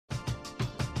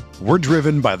We're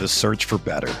driven by the search for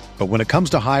better. But when it comes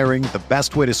to hiring, the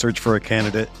best way to search for a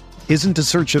candidate isn't to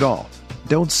search at all.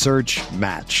 Don't search,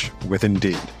 match with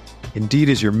Indeed. Indeed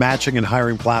is your matching and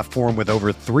hiring platform with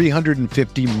over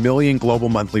 350 million global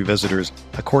monthly visitors,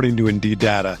 according to Indeed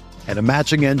data, and a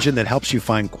matching engine that helps you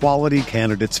find quality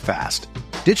candidates fast.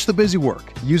 Ditch the busy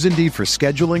work. Use Indeed for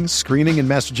scheduling, screening, and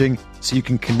messaging so you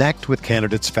can connect with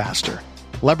candidates faster.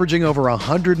 Leveraging over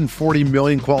 140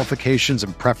 million qualifications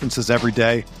and preferences every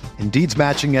day, Indeed's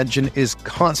matching engine is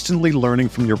constantly learning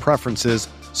from your preferences,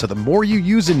 so the more you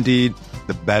use Indeed,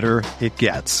 the better it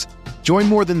gets. Join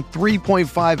more than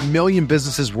 3.5 million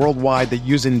businesses worldwide that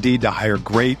use Indeed to hire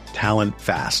great talent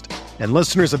fast. And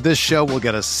listeners of this show will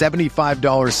get a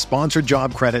 $75 sponsored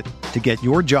job credit to get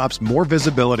your jobs more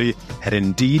visibility at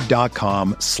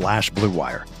Indeed.com/Blue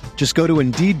Wire. Just go to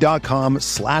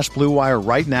Indeed.com/Blue Wire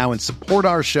right now and support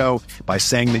our show by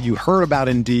saying that you heard about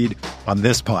Indeed on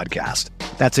this podcast.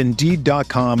 That's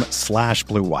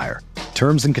Indeed.com/Blue Wire.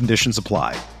 Terms and conditions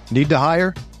apply. Need to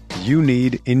hire? You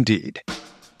need Indeed.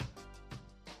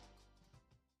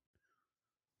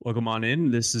 Welcome on in.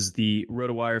 This is the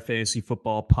RotoWire Fantasy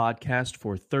Football Podcast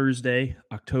for Thursday,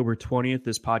 October 20th.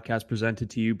 This podcast presented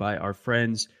to you by our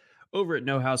friends over at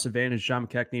No House Advantage. John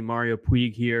McKechnie, Mario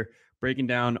Puig here, breaking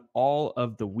down all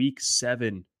of the Week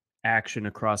 7 action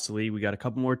across the league. We got a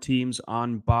couple more teams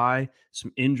on bye,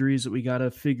 some injuries that we got to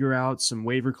figure out, some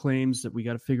waiver claims that we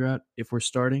got to figure out if we're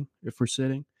starting, if we're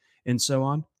sitting, and so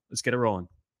on. Let's get it rolling.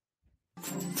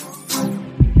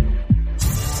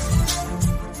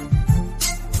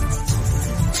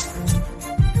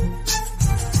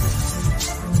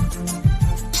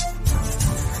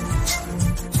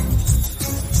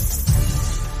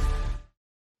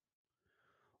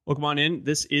 Welcome on in.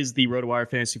 This is the RotoWire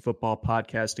Fantasy Football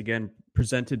Podcast, again,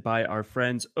 presented by our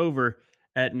friends over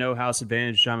at No House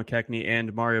Advantage. John McKechnie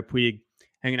and Mario Puig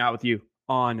hanging out with you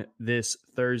on this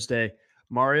Thursday.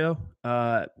 Mario,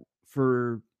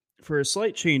 for a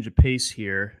slight change of pace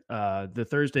here, the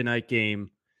Thursday night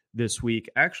game this week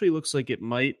actually looks like it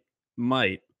might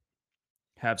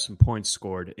have some points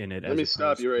scored in it. Let me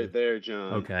stop you right there,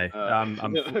 John. Okay.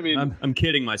 I'm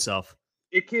kidding myself.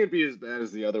 It can't be as bad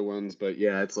as the other ones, but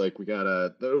yeah, it's like we got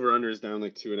the over-under is down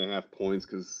like 2.5 points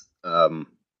because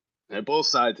both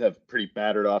sides have pretty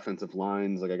battered offensive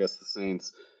lines. Like I guess the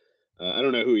Saints, I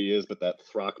don't know who he is, but that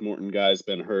Throckmorton guy's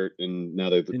been hurt, and now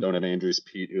they don't have Andrews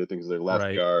Pete, who I think is their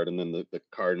left guard, and then the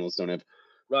Cardinals don't have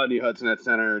Rodney Hudson at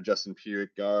center, Justin Pugh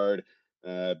at guard.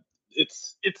 It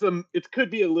could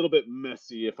be a little bit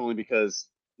messy, if only because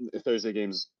Thursday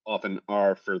games often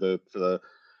are for the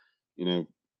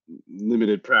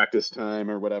limited practice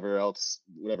time or whatever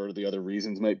the other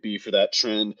reasons might be for that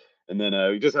trend. And then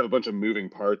we just have a bunch of moving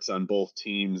parts on both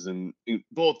teams and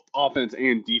both offense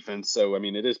and defense. So, I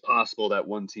mean, it is possible that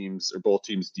one team's or both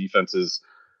teams' defenses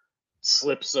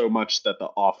slip so much that the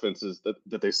offenses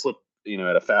that they slip,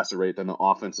 at a faster rate than the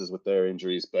offenses with their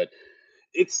injuries. But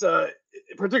it's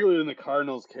particularly in the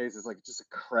Cardinals case, it's like just a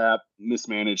crap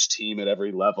mismanaged team at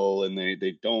every level. And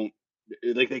they don't,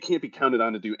 like they can't be counted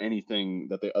on to do anything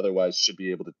that they otherwise should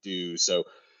be able to do. So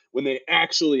when they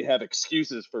actually have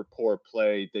excuses for poor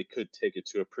play, they could take it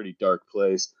to a pretty dark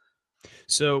place.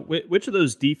 So which of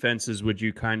those defenses would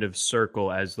you kind of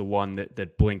circle as the one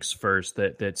that blinks first,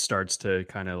 that starts to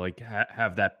kind of like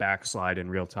have that backslide in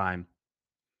real time?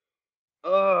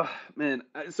 Man.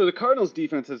 So the Cardinals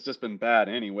defense has just been bad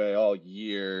anyway all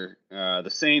year. The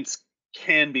Saints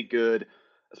can be good,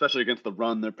 especially against the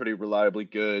run. They're pretty reliably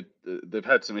good. They've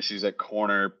had some issues at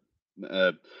corner.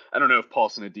 I don't know if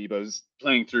Paulson Adebo's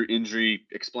playing through injury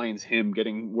explains him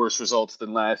getting worse results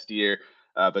than last year.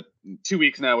 But 2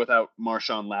 weeks now without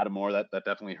Marshawn Lattimore, that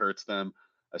definitely hurts them,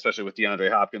 especially with DeAndre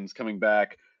Hopkins coming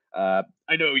back. I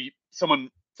know someone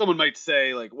might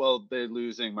say like, well, they're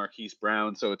losing Marquise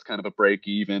Brown, so it's kind of a break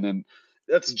even, and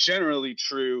that's generally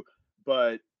true.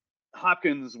 But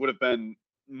Hopkins would have been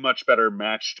much better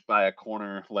matched by a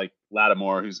corner like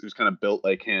Lattimore, who's kind of built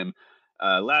like him.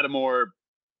 Lattimore,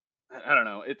 I don't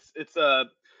know. It's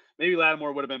maybe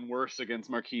Lattimore would have been worse against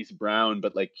Marquise Brown,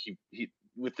 but like he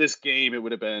with this game, it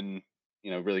would have been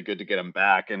really good to get him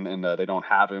back, and they don't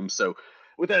have him. So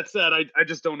with that said, I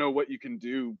just don't know what you can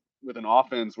do with an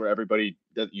offense where everybody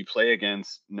that you play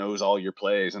against knows all your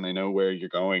plays and they know where you're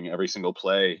going every single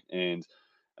play. And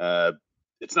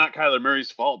it's not Kyler Murray's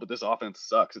fault, but this offense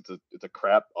sucks. It's a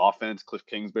crap offense. Cliff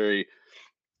Kingsbury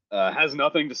has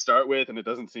nothing to start with, and it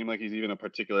doesn't seem like he's even a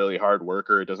particularly hard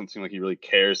worker. It doesn't seem like he really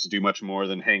cares to do much more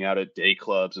than hang out at day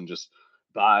clubs and just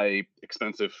buy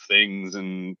expensive things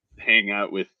and hang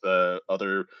out with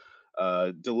other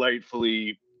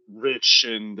delightfully rich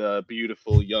and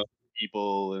beautiful young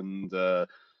people, and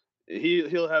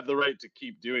he'll have the right to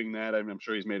keep doing that. I'm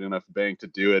sure he's made enough bank to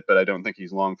do it, but I don't think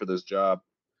he's long for this job.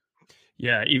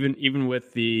 Yeah, even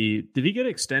with did he get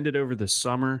extended over the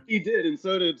summer? He did, and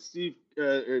so did Steve.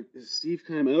 Steve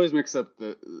Keim. I always mix up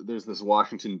there's this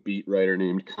Washington beat writer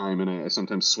named Keim, and I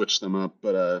sometimes switch them up.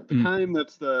 But the Keim,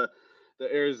 that's the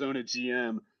Arizona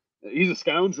GM. He's a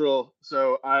scoundrel.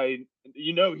 So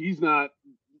he's not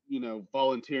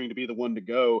volunteering to be the one to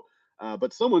go.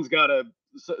 But somebody's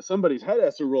head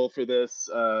has to roll for this.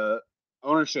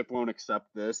 Ownership won't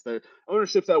accept this. The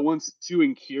ownership's at once too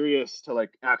incurious to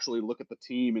actually look at the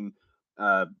team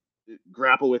and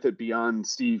grapple with it beyond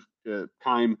Steve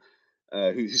Keim,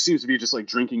 who seems to be just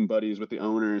drinking buddies with the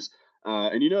owners.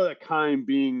 And that Keim,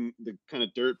 being the kind of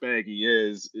dirtbag he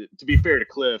is, to be fair to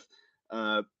Cliff,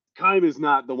 Keim is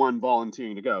not the one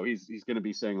volunteering to go. He's going to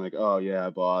be saying "Oh yeah,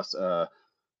 boss,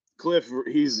 Cliff,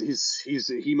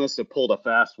 he must have pulled a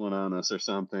fast one on us or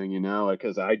something,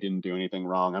 because I didn't do anything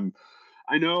wrong.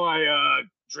 I know I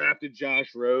drafted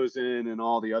Josh Rosen and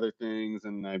all the other things,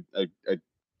 and I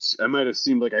might have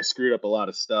seemed like I screwed up a lot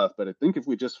of stuff, but I think if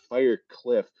we just fire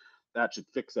Cliff, that should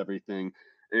fix everything."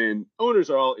 And owners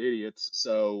are all idiots,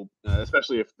 so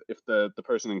especially if the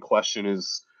person in question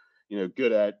is,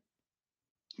 good at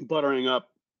buttering up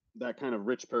that kind of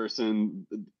rich person,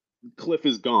 Cliff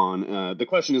is gone. The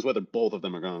question is whether both of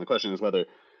them are gone. The question is whether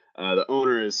the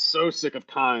owner is so sick of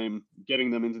Keim getting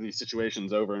them into these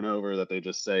situations over and over that they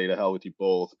just say, "To hell with you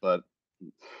both." But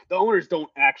the owners don't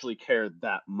actually care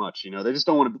that much. They just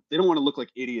don't want to. They don't want to look like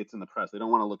idiots in the press. They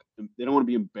don't want to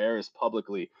be embarrassed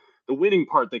publicly. The winning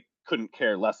part they couldn't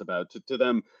care less about. To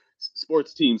them,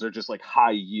 sports teams are just like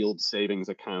high yield savings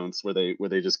accounts where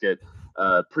they just get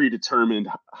predetermined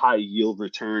high yield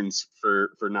returns for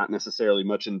not necessarily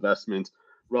much investment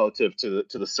relative to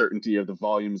the certainty of the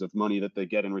volumes of money that they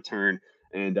get in return.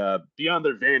 And beyond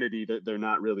their vanity, they're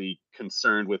not really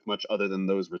concerned with much other than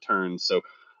those returns. So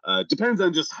depends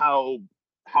on just how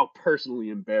personally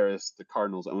embarrassed the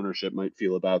Cardinals ownership might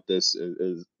feel about this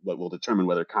is what will determine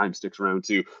whether Keim sticks around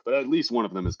too. But at least one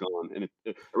of them is gone, and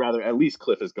or rather, at least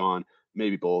Cliff is gone.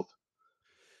 Maybe both.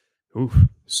 Oof,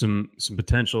 some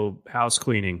potential house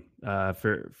cleaning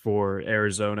for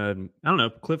Arizona. I don't know.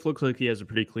 Cliff looks like he has a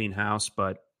pretty clean house,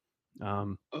 but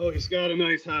he's got a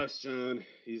nice house, John.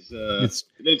 He's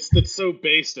that's so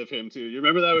based of him too. You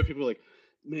remember that when people were like,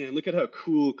 "Man, look at how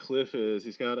cool Cliff is.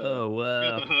 He's got he's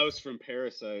got the house from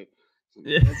Parasite."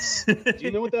 Do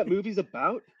you know what that movie's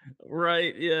about?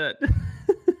 Right. Yeah.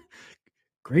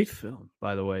 Great film,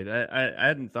 by the way. I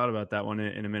hadn't thought about that one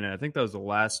in a minute. I think that was the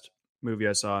last movie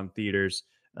I saw in theaters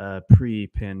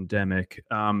pre-pandemic.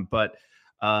 But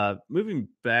moving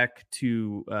back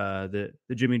to the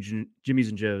Jimmys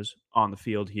and Joes on the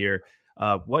field here,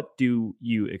 what do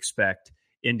you expect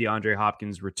in DeAndre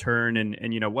Hopkins' return?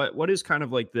 And what is kind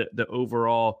of like the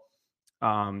overall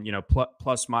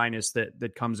plus minus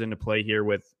that comes into play here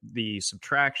with the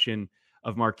subtraction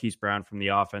of Marquise Brown from the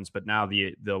offense, but now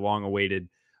the long-awaited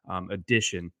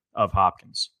addition of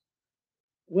Hopkins?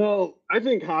 Well, I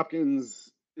think Hopkins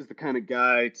is the kind of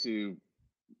guy to,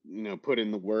 put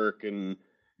in the work, and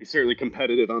he's certainly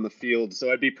competitive on the field. So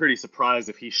I'd be pretty surprised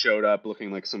if he showed up looking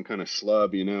like some kind of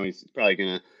schlub. He's probably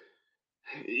gonna.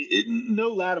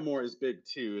 No, Lattimore is big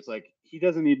too. It's like he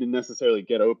doesn't need to necessarily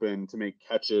get open to make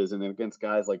catches, and then against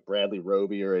guys like Bradley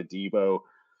Roby or Adebo,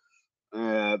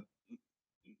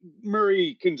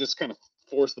 Murray can just kind of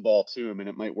force the ball to him, and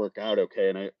it might work out okay.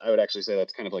 And I would actually say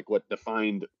that's kind of like what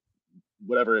defined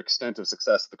whatever extent of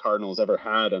success the Cardinals ever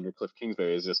had under Cliff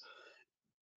Kingsbury, is just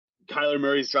Kyler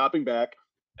Murray's dropping back.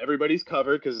 Everybody's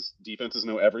covered because defenses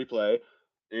know every play.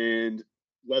 And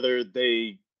whether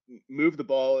they move the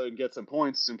ball and get some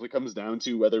points simply comes down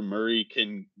to whether Murray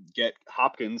can get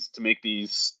Hopkins to make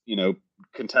these,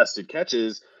 contested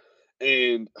catches.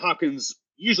 And Hopkins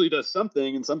usually does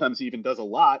something, and sometimes he even does a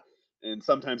lot. And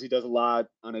sometimes he does a lot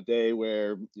on a day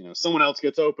where, someone else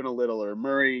gets open a little, or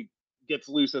Murray gets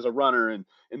loose as a runner. And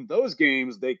in those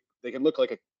games, they can look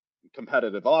like a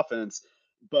competitive offense.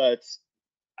 But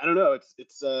I don't know.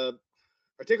 It's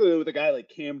particularly with a guy like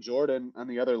Cam Jordan on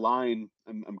the other line,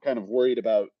 I'm kind of worried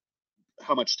about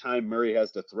how much time Murray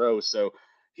has to throw. So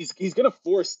he's going to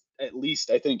force at least,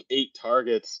 I think, 8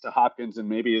 targets to Hopkins, and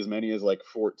maybe as many as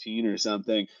 14 or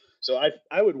something. So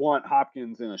I would want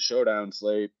Hopkins in a showdown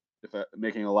slate if I'm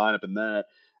making a lineup in that.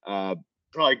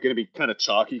 Probably going to be kind of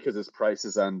chalky because his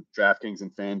prices on DraftKings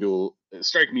and FanDuel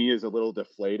strike me as a little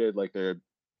deflated, like they're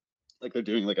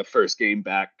doing a first game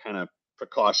back kind of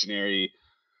precautionary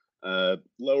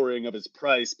lowering of his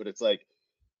price. But it's like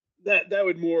that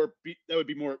would be more that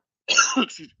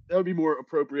would be more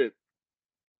appropriate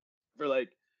for like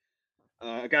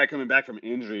a guy coming back from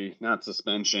injury, not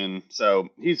suspension. So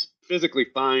he's physically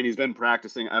fine. He's been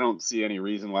practicing. I don't see any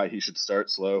reason why he should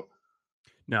start slow.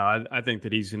 No, I think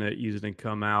that he's gonna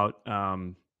come out,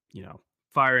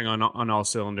 firing on all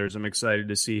cylinders. I'm excited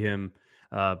to see him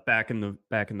back in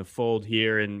the fold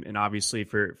here, and obviously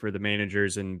for the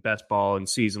managers in best ball and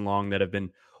season long that have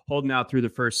been holding out through the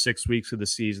first 6 weeks of the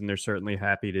season, they're certainly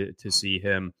happy to see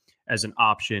him as an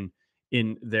option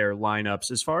in their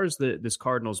lineups. As far as this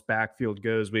Cardinals backfield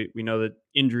goes, we know that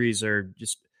injuries are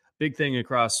just a big thing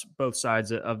across both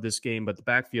sides of this game, but the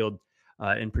backfield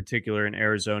in particular in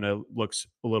Arizona looks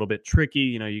a little bit tricky.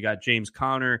 You got James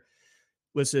Conner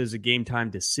listed as a game time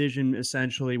decision,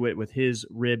 essentially, with his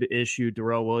rib issue.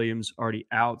 Darrell Williams already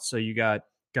out. So you got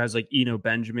guys like Eno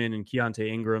Benjamin and Keontae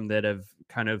Ingram that have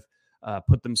kind of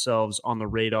put themselves on the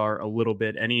radar a little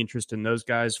bit. Any interest in those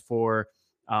guys for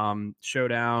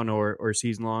showdown or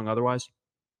season long otherwise?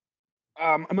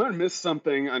 I might have missed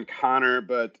something on Connor,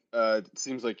 but it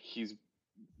seems like he's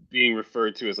being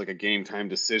referred to as like a game time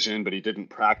decision, but he didn't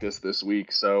practice this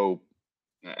week. So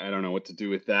I don't know what to do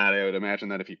with that. I would imagine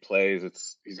that if he plays,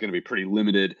 he's going to be pretty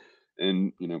limited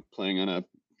and, playing on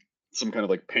some kind of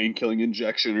like pain killing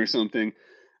injection or something.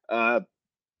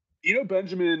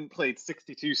 Benjamin played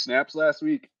 62 snaps last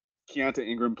week. Keontae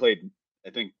Ingram played, I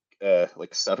think,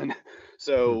 like 7.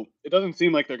 So it doesn't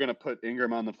seem like they're going to put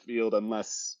Ingram on the field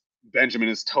unless Benjamin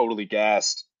is totally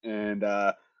gassed. And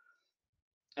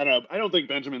I don't know. I don't think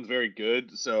Benjamin's very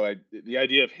good. So the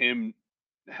idea of him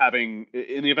having,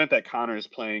 in the event that Connor is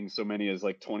playing so many as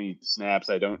like 20 snaps,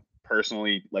 I don't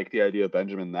personally like the idea of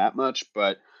Benjamin that much.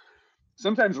 But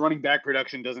sometimes running back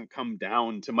production doesn't come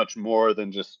down to much more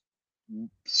than just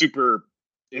super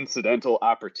incidental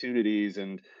opportunities,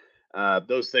 and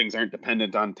those things aren't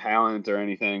dependent on talent or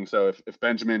anything. So if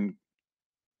Benjamin,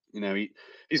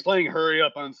 he's playing hurry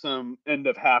up on some end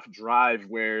of half drive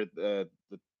where the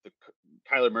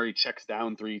Kyler Murray checks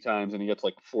down 3 times and he gets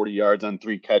like 40 yards on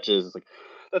 3 catches. It's like,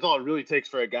 that's all it really takes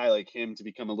for a guy like him to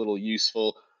become a little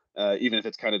useful, even if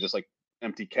it's kind of just like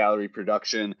empty calorie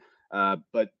production.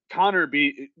 But I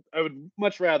would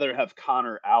much rather have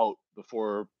Connor out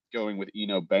before going with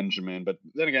Eno Benjamin. But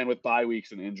then again, with bye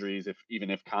weeks and injuries,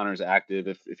 even if Connor's active,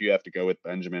 if you have to go with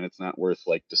Benjamin, it's not worth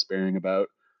like despairing about.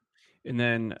 And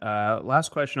then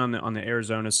last question on the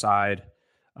Arizona side.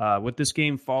 With this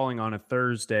game falling on a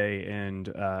Thursday, and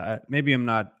maybe I'm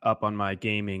not up on my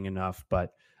gaming enough,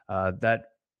 but that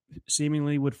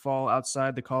seemingly would fall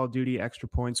outside the Call of Duty Extra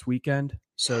Points weekend.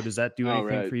 So does that do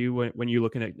anything for you when you're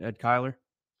looking at Kyler?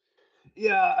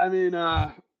 Yeah, I mean,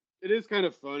 it is kind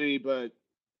of funny, but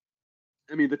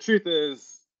I mean, the truth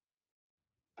is,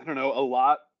 I don't know, a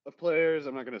lot of players,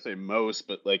 I'm not going to say most,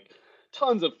 but like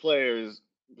tons of players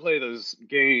play those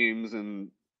games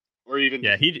or even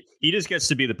he just gets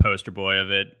to be the poster boy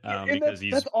of it because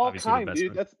that's all Keim,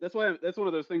 dude. That's why that's one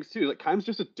of those things too. Like Keim's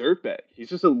just a dirtbag. He's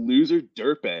just a loser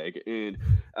dirtbag, and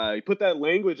he put that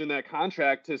language in that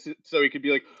contract so he could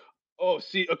be like, oh,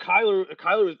 see,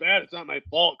 Kyler was bad. It's not my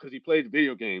fault because he played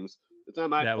video games. It's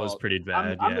not my fault. That was pretty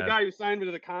bad. I'm the guy who signed me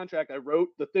to the contract. I wrote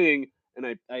the thing, and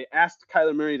I asked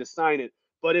Kyler Murray to sign it.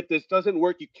 But if this doesn't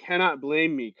work, you cannot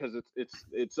blame me because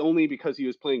it's only because he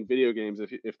was playing video games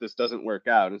if this doesn't work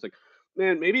out. And it's like,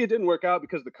 man, maybe it didn't work out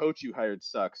because the coach you hired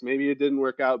sucks. Maybe it didn't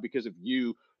work out because of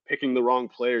you picking the wrong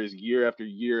players year after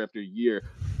year after year.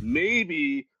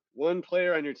 Maybe one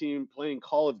player on your team playing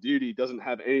Call of Duty doesn't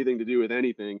have anything to do with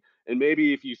anything. And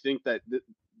maybe if you think that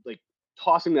like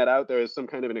tossing that out there as some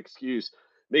kind of an excuse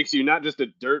makes you not just a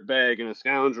dirtbag and a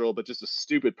scoundrel, but just a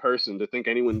stupid person to think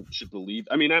anyone should believe.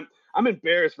 I mean, I'm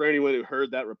embarrassed for anyone who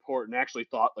heard that report and actually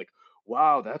thought like,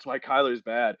 wow, that's why Kyler's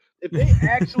bad. If they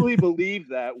actually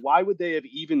believed that, why would they have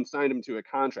even signed him to a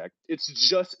contract? It's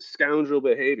just scoundrel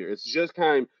behavior. It's just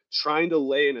kind of trying to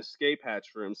lay an escape hatch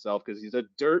for himself because he's a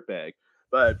dirtbag.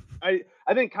 But I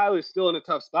think Kyler's still in a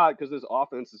tough spot because this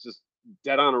offense is just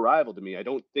dead on arrival to me. I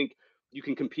don't think you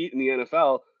can compete in the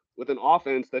NFL with an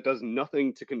offense that does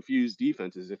nothing to confuse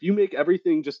defenses. If you make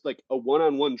everything just like a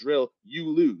one-on-one drill, you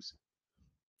lose.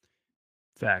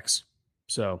 Facts.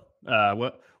 So,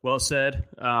 well said.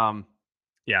 I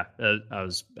don't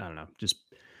know, just.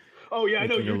 Oh yeah, I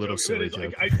know you're a little silly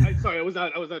joke. Like, sorry, I was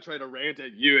not trying to rant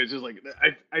at you. It's just like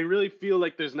I really feel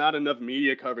like there's not enough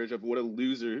media coverage of what a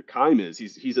loser Keim is.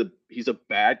 He's a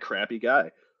bad, crappy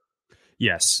guy.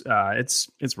 Yes,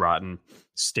 it's rotten,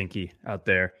 stinky out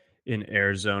there in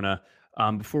Arizona.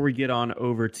 Before we get on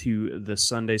over to the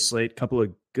Sunday slate, a couple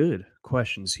of good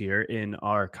questions here in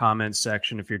our comments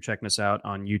section. If you're checking us out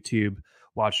on YouTube,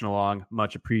 watching along,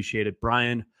 much appreciated.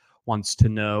 Brian wants to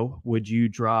know, would you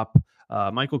drop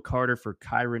Michael Carter for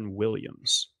Kyren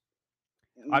Williams.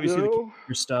 Obviously, the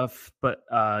kicker stuff, but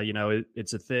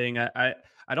it's a thing. I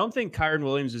don't think Kyren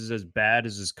Williams is as bad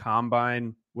as his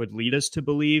combine would lead us to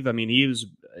believe. I mean, he was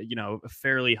a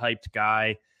fairly hyped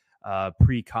guy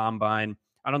pre-combine.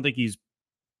 I don't think he's.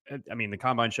 I mean, the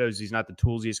combine shows he's not the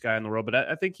toolsiest guy in the world, but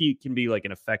I think he can be like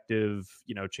an effective,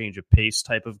 change of pace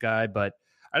type of guy. But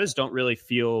I just don't really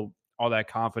feel all that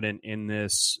confident in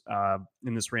this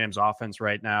Rams offense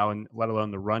right now, and let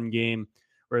alone the run game.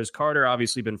 Whereas Carter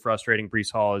obviously been frustrating.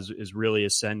 Breece Hall is really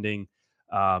ascending.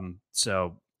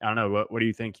 So I don't know. What do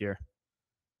you think here?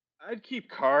 I'd keep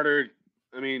Carter.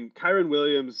 I mean, Kyren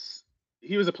Williams,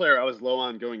 he was a player I was low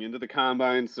on going into the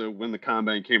combine. So when the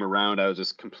combine came around, I was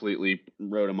just completely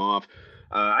wrote him off.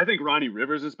 I think Ronnie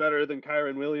Rivers is better than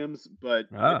Kyren Williams, but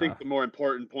I think the more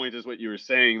important point is what you were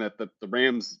saying, that the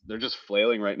Rams, they're just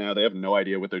flailing right now. They have no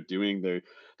idea what they're doing.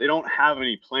 They don't have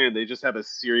any plan. They just have a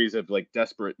series of like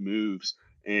desperate moves.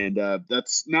 And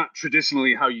that's not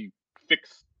traditionally how you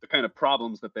fix the kind of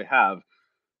problems that they have.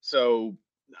 So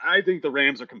I think the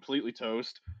Rams are completely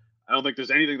toast. I don't think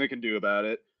there's anything they can do about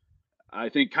it. I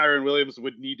think Kyren Williams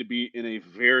would need to be in a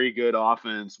very good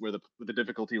offense where the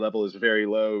difficulty level is very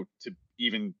low to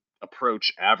even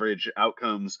approach average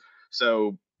outcomes.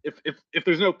 So if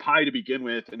there's no pie to begin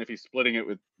with, and if he's splitting it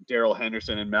with Darrell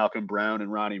Henderson and Malcolm Brown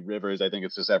and Ronnie Rivers, I think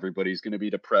it's just everybody's going to be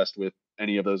depressed with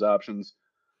any of those options.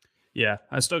 Yeah,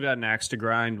 I still got an axe to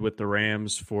grind with the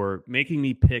Rams for making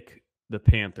me pick the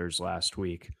Panthers last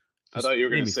week. I thought you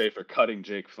were going to say for cutting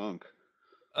Jake Funk.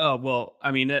 Oh, well,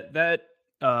 I mean, that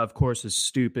of course, is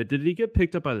stupid. Did he get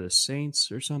picked up by the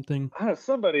Saints or something?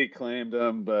 Somebody claimed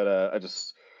him, but I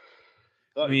just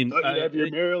thought you'd have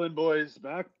your Maryland boys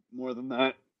back more than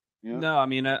that. Yeah. No, I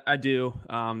mean, I do.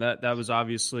 That was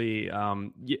obviously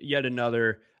yet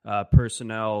another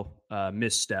personnel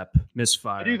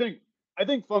misfire. I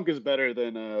think Funk is better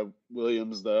than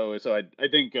Williams, though. So I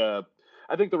think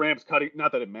the Rams cutting.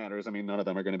 Not that it matters. I mean, none of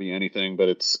them are going to be anything. But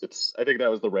it's. I think that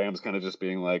was the Rams kind of just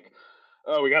being like,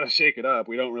 oh, we got to shake it up.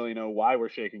 We don't really know why we're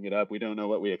shaking it up. We don't know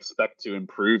what we expect to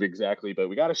improve exactly, but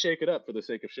we got to shake it up for the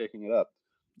sake of shaking it up.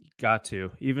 Got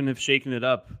to, even if shaking it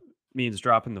up means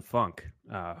dropping the funk.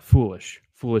 Foolish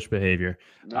behavior.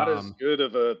 Not as good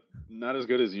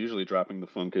as usually dropping the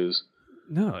funk is.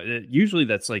 No, usually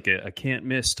that's like a can't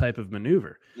miss type of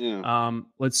maneuver. Yeah.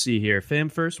 Let's see here. Fam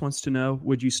First wants to know,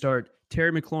 would you start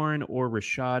Terry McLaurin or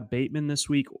Rashad Bateman this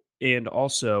week? And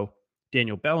also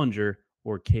Daniel Bellinger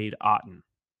or Cade Otton?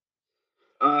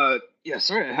 Yeah,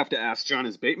 sorry, I have to ask John,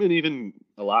 is Bateman even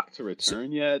a lock to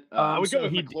return yet? I would go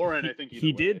with McLaurin, I think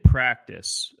he did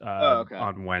practice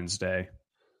on Wednesday.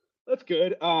 That's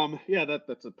good. Yeah,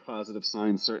 that's a positive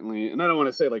sign, certainly. And I don't want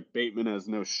to say like Bateman has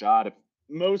no shot. If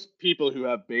most people who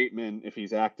have Bateman, if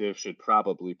he's active, should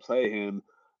probably play him,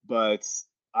 but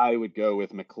I would go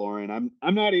with McLaurin.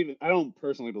 I don't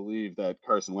personally believe that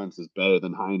Carson Wentz is better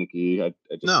than Heineke. I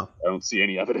don't see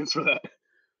any evidence for that.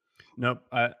 Nope,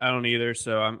 I don't either.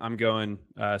 So I'm going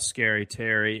Scary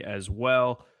Terry as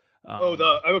well. I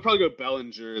would probably go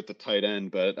Bellinger at the tight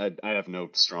end, but I have no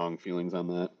strong feelings on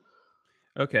that.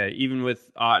 Okay, even with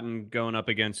Otton going up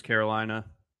against Carolina.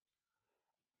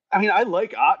 I mean, I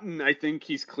like Otton. I think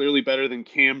he's clearly better than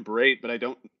Cam Brate, but I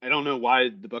don't know why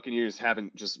the Buccaneers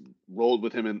haven't just rolled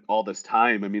with him in all this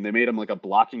time. I mean, they made him like a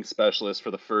blocking specialist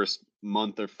for the first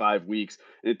month or 5 weeks.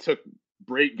 And it took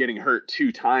Brate getting hurt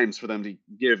 2 times for them to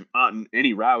give Otton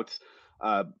any routes.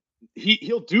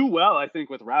 He'll do well, I think,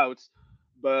 with routes,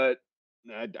 but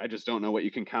I just don't know what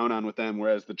you can count on with them,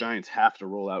 whereas the Giants have to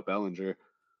roll out Bellinger.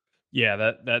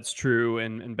 Yeah, that's true.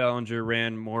 And Bellinger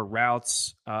ran more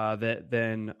routes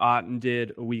than Otton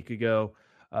did a week ago.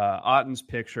 Otton's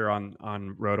picture on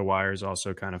RotoWire is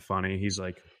also kind of funny. He's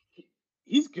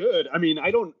good. I mean,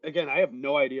 I have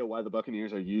no idea why the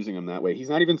Buccaneers are using him that way. He's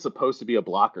not even supposed to be a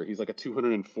blocker. He's like a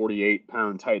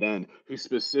 248-pound tight end who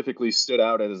specifically stood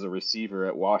out as a receiver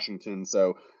at Washington.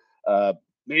 So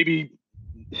maybe,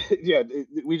 yeah,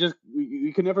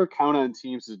 we can never count on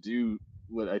teams to do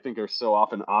what I think are so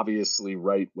often obviously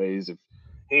right ways of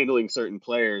handling certain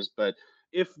players. But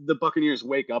if the Buccaneers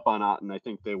wake up on Otton, I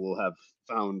think they will have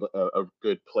found a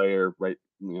good player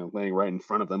laying right in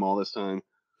front of them all this time.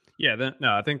 Yeah,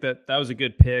 I think that was a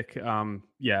good pick.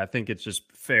 I think it's just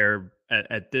fair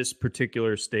at this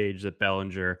particular stage that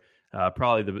Bellinger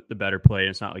probably the better play.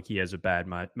 It's not like he has a bad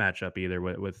matchup either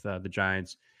with the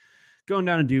Giants going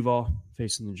down to Duval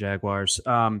facing the Jaguars.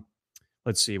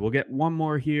 Let's see. We'll get one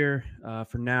more here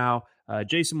for now.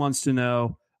 Jason wants to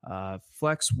know,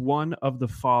 flex one of the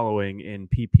following in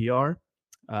PPR.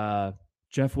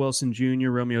 Jeff Wilson Jr.,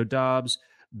 Romeo Doubs,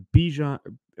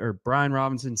 or Brian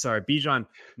Robinson. Sorry, Bijan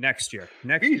next year.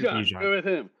 Next year, Bijan. Go with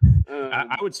him.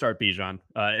 I would start Bijan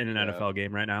in an NFL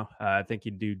game right now. I think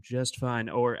he'd do just fine.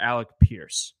 Or Alec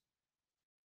Pierce.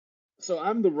 So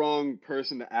I'm the wrong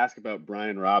person to ask about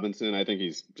Brian Robinson. I think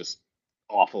he's just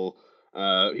awful.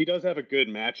 He does have a good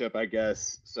matchup, I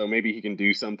guess, so maybe he can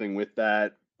do something with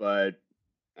that. But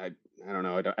I don't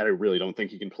know. I really don't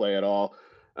think he can play at all.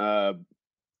 That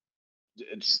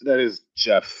is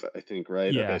Jeff, I think,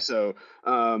 right? Yeah. Okay, so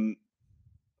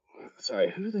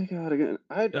sorry, who they got again?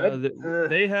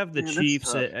 They have the man,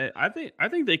 Chiefs. I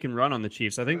think they can run on the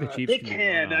Chiefs. I think the Chiefs they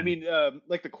can. I mean,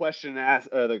 like the question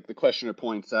the questioner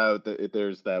points out that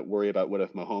there's that worry about what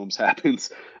if Mahomes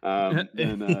happens,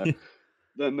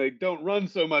 then they don't run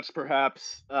so much,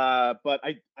 perhaps. But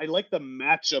I like the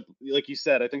matchup, like you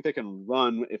said. I think they can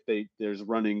run if there's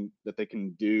running that they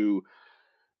can do.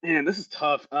 Man, this is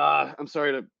tough. I'm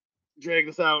sorry to drag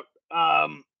this out.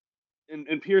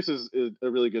 And Pierce is a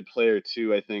really good player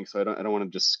too, I think. So I don't want to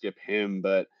just skip him,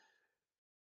 but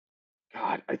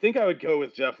God, I think I would go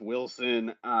with Jeff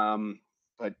Wilson.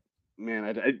 But man,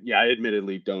 I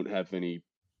admittedly don't have any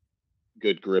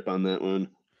good grip on that one.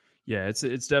 Yeah, it's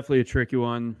definitely a tricky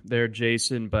one there,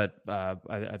 Jason. But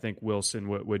I think Wilson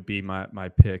would be my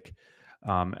pick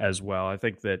as well. I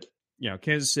think that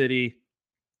Kansas City,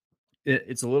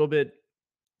 it's a little bit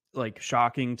like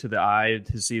shocking to the eye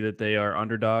to see that they are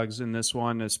underdogs in this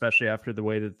one, especially after the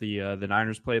way that the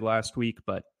Niners played last week.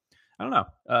 But I don't know.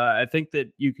 I think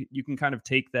that you can kind of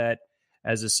take that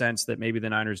as a sense that maybe the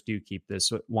Niners do keep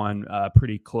this one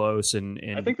pretty close, and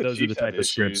I think those Chiefs are the type of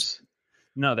issues. scripts.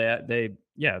 No, they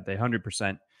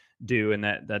 100% do, and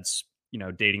that's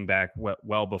dating back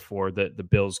well before the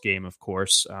Bills game, of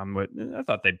course. I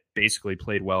thought they basically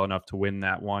played well enough to win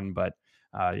that one, but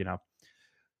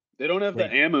they don't have the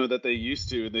ammo that they used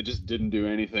to. They just didn't do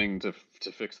anything to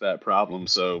fix that problem.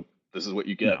 So this is what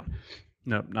you get.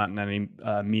 No, not in any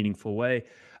meaningful way.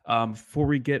 Before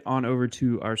we get on over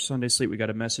to our Sunday slate, we got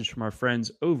a message from our friends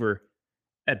over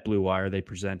at Blue Wire. They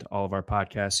present all of our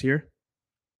podcasts here.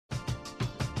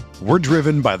 We're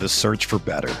driven by the search for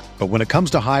better. But when it comes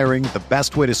to hiring, the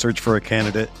best way to search for a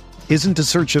candidate isn't to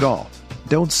search at all.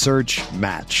 Don't search,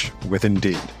 match with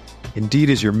Indeed.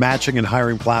 Indeed is your matching and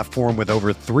hiring platform with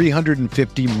over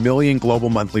 350 million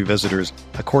global monthly visitors,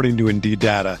 according to Indeed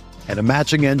data, and a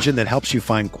matching engine that helps you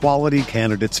find quality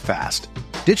candidates fast.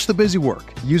 Ditch the busy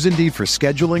work. Use Indeed for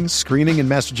scheduling, screening, and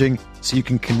messaging so you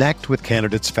can connect with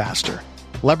candidates faster.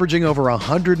 Leveraging over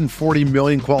 140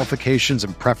 million qualifications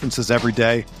and preferences every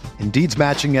day, Indeed's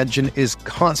matching engine is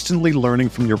constantly learning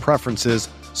from your preferences,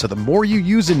 so the more you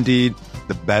use Indeed,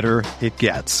 the better it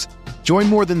gets. Join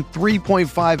more than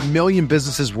 3.5 million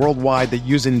businesses worldwide that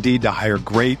use Indeed to hire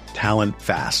great talent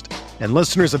fast. And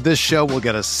listeners of this show will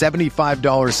get a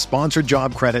 $75 sponsored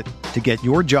job credit to get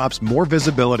your jobs more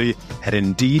visibility at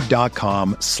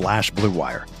Indeed.com/Blue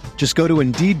Wire. Just go to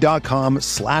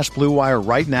Indeed.com/Blue Wire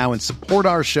right now and support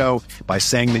our show by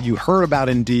saying that you heard about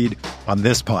Indeed on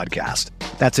this podcast.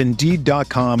 That's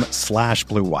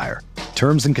Indeed.com/Blue Wire.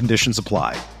 Terms and conditions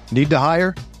apply. Need to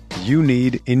hire? You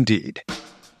need Indeed.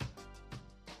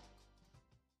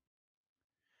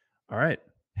 All right,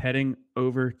 heading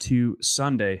over to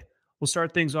Sunday. We'll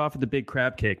start things off with the big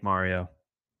crab cake, Mario.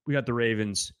 We got the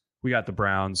Ravens. We got the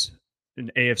Browns. An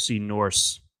AFC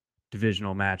North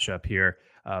divisional matchup here.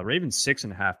 Ravens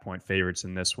 6.5-point favorites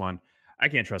in this one. I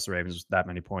can't trust the Ravens with that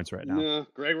many points right now. No,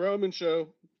 Greg Roman show.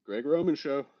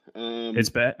 It's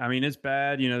bad. I mean, it's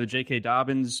bad. The J.K.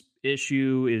 Dobbins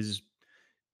issue is,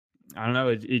 I don't know.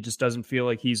 It just doesn't feel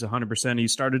like he's 100%. He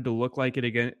started to look like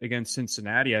it against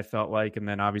Cincinnati, I felt like. And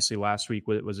then obviously last week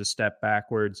it was a step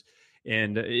backwards.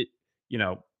 And I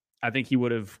think he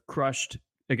would have crushed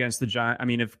against the Giants. I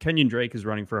mean, if Kenyon Drake is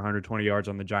running for 120 yards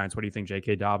on the Giants, what do you think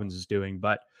J.K. Dobbins is doing?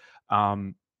 But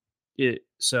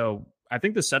so I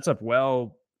think this sets up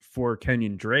well for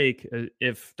Kenyon Drake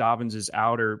if Dobbins is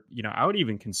out, or I would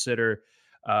even consider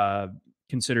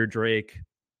Drake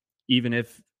even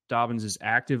if Dobbins is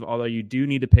active. Although you do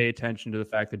need to pay attention to the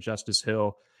fact that Justice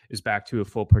Hill is back to a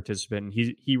full participant.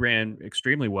 He ran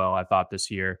extremely well, I thought,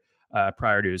 this year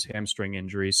prior to his hamstring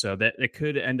injury. So that it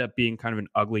could end up being kind of an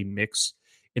ugly mix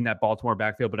in that Baltimore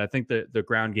backfield. But I think the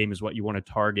ground game is what you want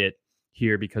to target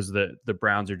here because the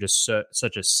Browns are just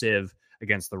such a sieve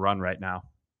against the run right now.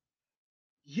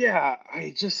 Yeah,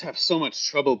 I just have so much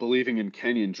trouble believing in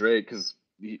Kenyon Drake because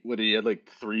he had like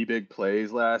 3 big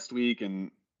plays last week, and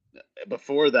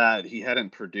before that he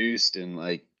hadn't produced in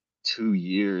like 2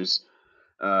 years.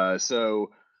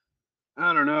 So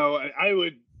I don't know. I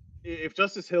would, if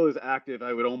Justice Hill is active,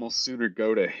 I would almost sooner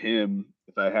go to him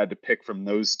if I had to pick from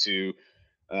those two.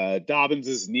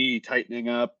 Dobbins' knee tightening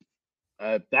up.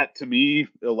 That to me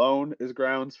alone is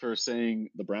grounds for saying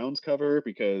the Browns cover,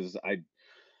 because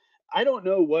I don't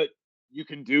know what you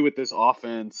can do with this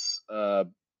offense.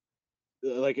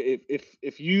 Like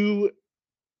if you,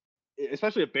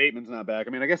 especially if Bateman's not back. I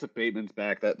mean, I guess if Bateman's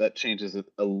back, that changes it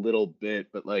a little bit.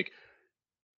 But like,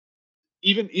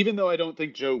 even though I don't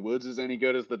think Joe Woods is any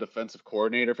good as the defensive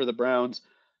coordinator for the Browns,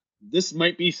 this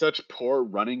might be such poor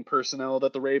running personnel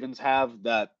that the Ravens have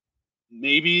that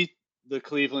maybe the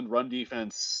Cleveland run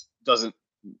defense doesn't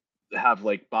have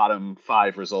like bottom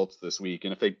 5 results this week.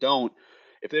 And if they don't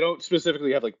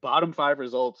specifically have like bottom 5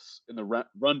 results in the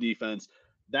run defense,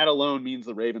 that alone means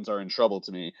the Ravens are in trouble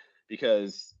to me,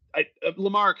 because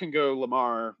Lamar can go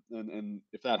Lamar, and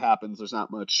if that happens, there's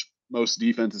not much most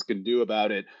defenses can do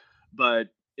about it. But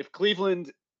if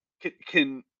Cleveland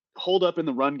can hold up in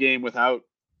the run game without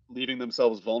leaving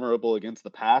themselves vulnerable against the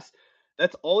pass,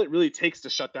 that's all it really takes to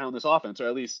shut down this offense, or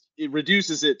at least it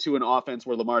reduces it to an offense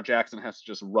where Lamar Jackson has to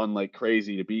just run like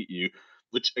crazy to beat you,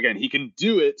 which again, he can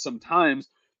do it sometimes,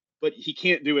 but he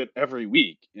can't do it every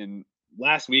week. And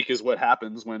last week is what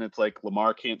happens when it's like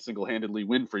Lamar can't single-handedly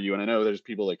win for you. And I know there's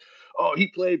people like, oh, he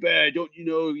played bad. Don't you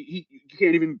know, you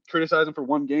can't even criticize him for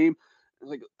one game.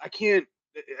 Like, I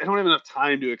don't have enough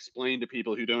time to explain to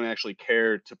people who don't actually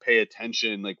care to pay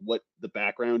attention, like what the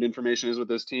background information is with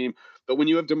this team. But when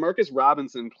you have Demarcus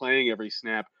Robinson playing every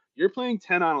snap, you're playing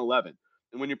 10 on 11.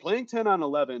 And when you're playing 10 on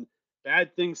 11,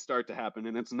 bad things start to happen.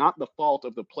 And it's not the fault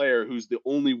of the player who's the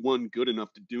only one good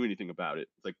enough to do anything about it.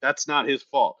 Like, that's not his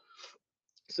fault.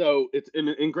 So it's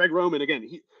in Greg Roman, again,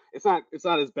 it's not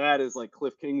as bad as like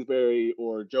Cliff Kingsbury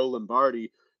or Joe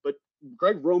Lombardi, but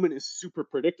Greg Roman is super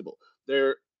predictable.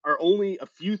 There are only a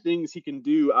few things he can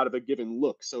do out of a given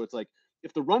look. So it's like,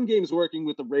 if the run game's working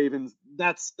with the Ravens,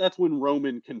 that's when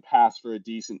Roman can pass for a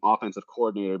decent offensive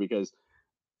coordinator, because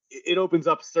it opens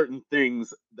up certain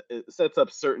things, it sets up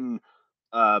certain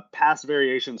pass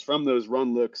variations from those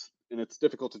run looks, and it's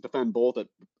difficult to defend both at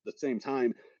the same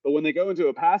time. But when they go into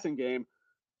a passing game,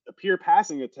 a pure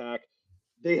passing attack,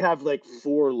 they have like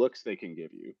 4 looks they can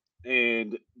give you.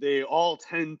 And they all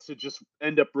tend to just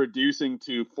end up reducing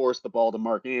to force the ball to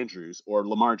Mark Andrews, or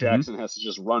Lamar Jackson has to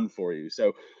just run for you.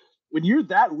 So when you're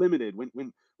that limited,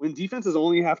 when defenses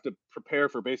only have to prepare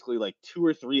for basically like 2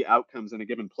 or 3 outcomes in a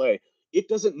given play, it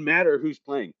doesn't matter who's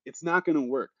playing. It's not going to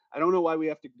work. I don't know why we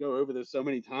have to go over this so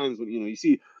many times when, you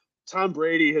see Tom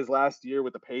Brady his last year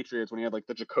with the Patriots when he had like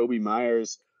the Jacoby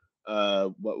Myers,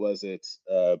 what was it?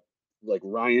 Like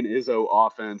Ryan Izzo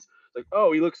offense. Like,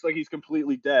 oh, he looks like he's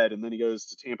completely dead. And then he goes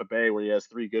to Tampa Bay where he has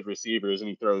 3 good receivers and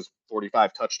he throws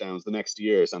 45 touchdowns the next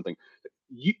year or something.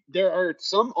 There are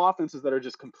some offenses that are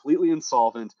just completely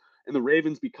insolvent, and the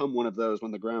Ravens become one of those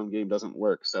when the ground game doesn't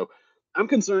work. So I'm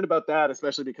concerned about that,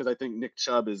 especially because I think Nick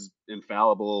Chubb is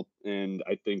infallible, and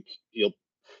I think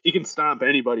he can stomp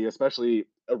anybody, especially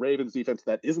a Ravens defense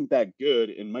that isn't that good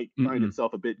and might find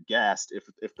itself a bit gassed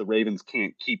if the Ravens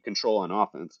can't keep control on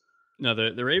offense. No,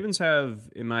 the Ravens have,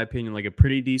 in my opinion, like a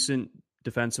pretty decent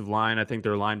defensive line. I think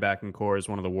their linebacking core is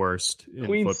one of the worst in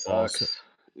football. Sucks. So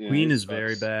Yeah, Queen is sucks.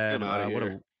 very bad.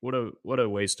 What a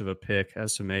waste of a pick,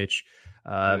 SMH.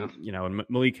 And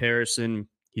Malik Harrison,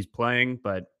 he's playing,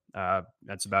 but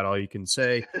that's about all you can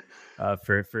say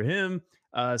for him.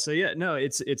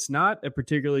 It's not a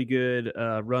particularly good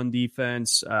run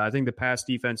defense. I think the pass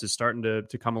defense is starting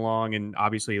to come along, and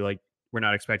obviously, like, we're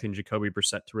not expecting Jacoby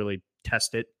Brissett to really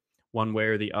test it one way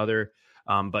or the other.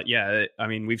 But yeah, I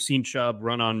mean, we've seen Chubb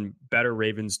run on better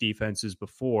Ravens defenses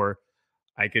before.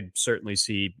 I could certainly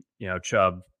see,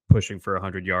 Chubb pushing for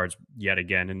 100 yards yet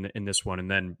again in this one. And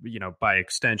then, by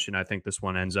extension, I think this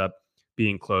one ends up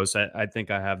being close. I think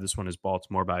I have this one as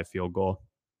Baltimore by a field goal.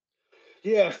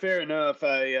 Yeah, fair enough.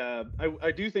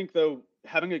 I do think, though,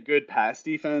 having a good pass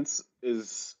defense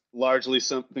is largely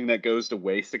something that goes to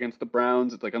waste against the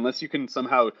Browns. It's like, unless you can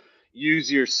somehow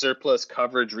use your surplus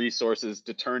coverage resources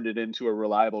to turn it into a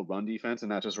reliable run defense, and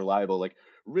not just reliable, like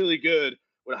really good,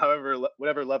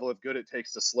 whatever level of good it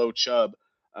takes to slow Chubb,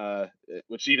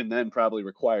 which even then probably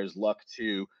requires luck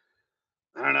too.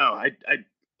 I don't know.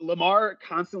 Lamar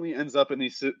constantly ends up in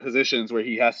these positions where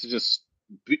he has to just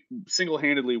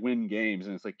single-handedly win games,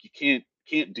 and it's like, you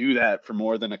can't do that for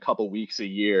more than a couple weeks a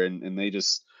year, and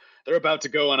they're about to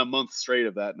go on a month straight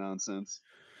of that nonsense.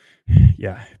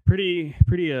 Yeah, pretty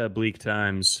bleak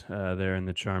times there in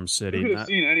the Charm City. Who could have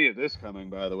seen any of this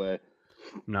coming, by the way?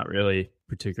 I'm not really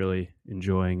particularly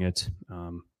enjoying it,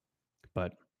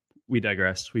 but we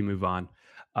digress. We move on.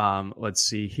 Let's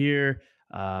see here.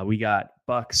 We got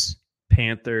Bucks,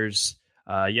 Panthers,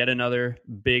 yet another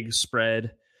big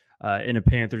spread. in a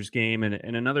Panthers game, and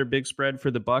another big spread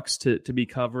for the Bucks to be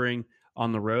covering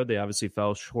on the road. They obviously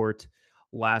fell short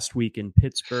last week in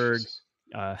Pittsburgh.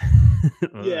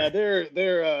 Yeah,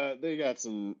 they got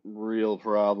some real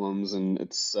problems, and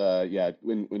it's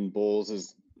when Bowles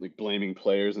is like blaming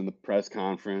players in the press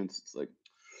conference, it's like,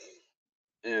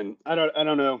 and I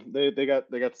don't know, they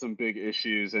got some big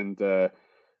issues, and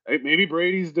maybe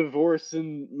Brady's divorce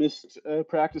and missed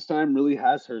practice time really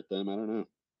has hurt them. I don't know.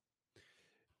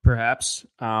 Perhaps,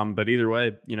 but either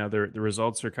way, the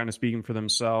results are kind of speaking for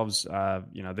themselves. The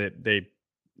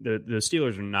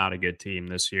Steelers are not a good team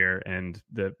this year, and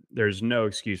there's no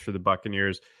excuse for the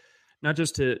Buccaneers, not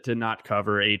just to not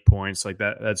cover 8 points like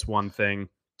that. That's one thing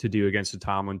to do against a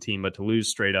Tomlin team, but to lose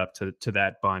straight up to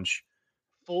that bunch,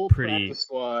 full practice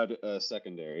squad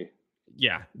secondary.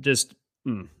 Yeah, just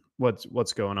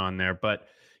what's going on there, but.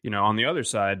 On the other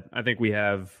side, I think we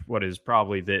have what is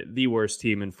probably the worst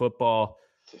team in football.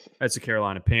 That's the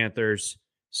Carolina Panthers.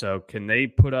 So can they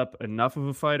put up enough of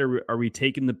a fight? Or are we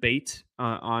taking the bait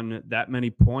on that many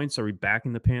points? Are we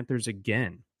backing the Panthers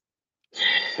again?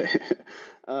 Maybe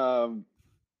I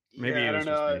don't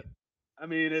know. I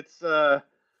mean, it's so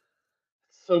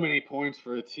many points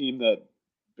for a team that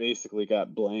basically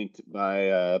got blanked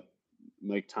by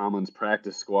Mike Tomlin's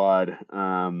practice squad.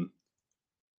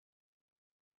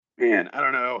 Man, I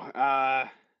don't know.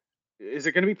 Is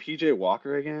it going to be PJ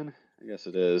Walker again? I guess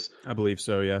it is. I believe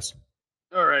so, yes.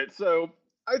 All right, so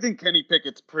I think Kenny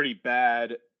Pickett's pretty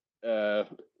bad.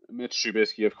 Mitch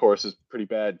Trubisky, of course, is pretty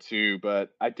bad too,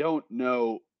 but I don't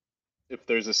know if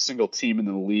there's a single team in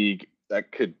the league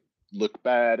that could look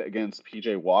bad against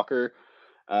PJ Walker.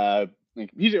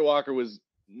 PJ Walker was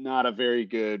not a very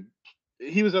good.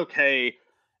 He was okay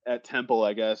at Temple,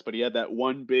 I guess, but he had that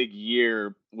one big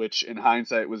year, which in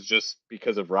hindsight was just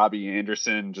because of Robbie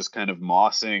Anderson just kind of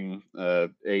mossing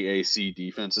AAC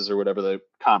defenses or whatever the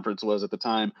conference was at the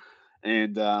time.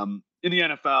 And in the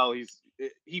NFL,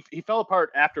 he fell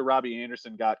apart after Robbie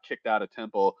Anderson got kicked out of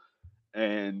Temple.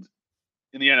 And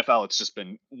in the NFL, it's just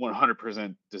been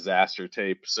 100% disaster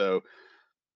tape. So,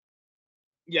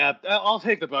 yeah, I'll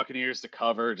take the Buccaneers to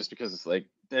cover just because it's like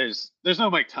there's no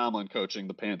Mike Tomlin coaching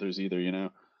the Panthers either,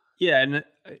 Yeah, and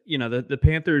the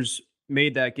Panthers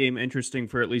made that game interesting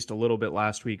for at least a little bit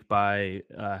last week by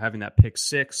having that pick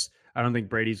six. I don't think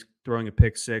Brady's throwing a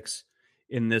pick six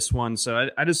in this one, so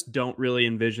I just don't really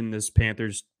envision this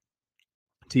Panthers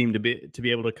team to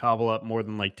be able to cobble up more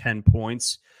than like 10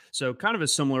 points. So kind of a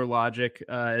similar logic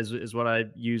is what I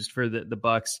used for the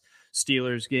Bucks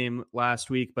Steelers game last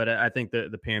week, but I think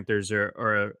the Panthers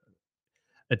are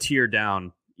a tier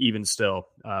down even still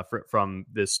from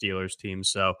this Steelers team.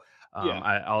 So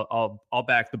I'll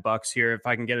back the Bucks here. If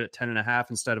I can get it at 10.5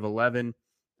 instead of 11,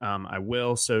 I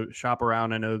will. So shop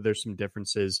around. I know there's some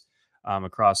differences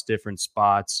across different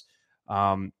spots.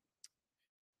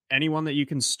 Anyone that you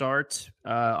can start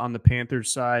on the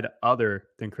Panthers side other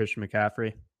than Christian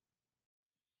McCaffrey?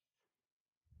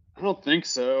 I don't think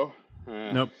so.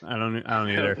 Nope, I don't either. I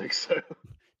don't think so.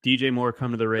 DJ Moore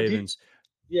come to the Ravens.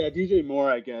 Yeah, DJ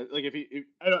Moore, I guess. Like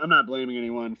I'm not blaming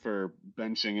anyone for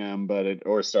benching him,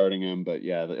 or starting him, but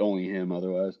yeah, only him.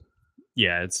 Otherwise,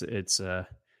 yeah, it's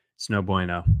no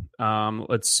bueno.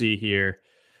 Let's see here.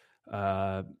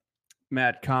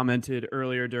 Matt commented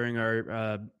earlier during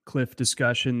our Cliff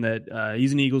discussion that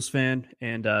he's an Eagles fan,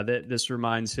 and that this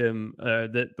reminds him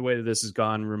that the way that this has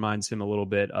gone reminds him a little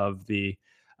bit of the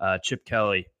Chip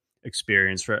Kelly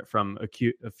experience from a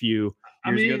few years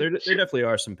ago. There definitely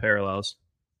are some parallels.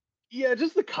 Yeah,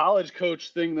 just the college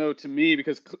coach thing, though, to me,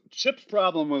 because Chip's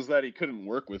problem was that he couldn't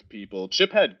work with people.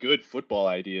 Chip had good football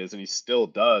ideas, and he still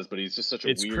does, but he's just such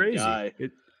a weird guy.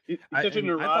 I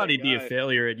thought he'd be a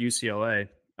failure at UCLA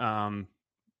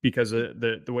because of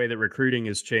the way that recruiting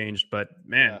has changed. But,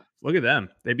 man, Look at them.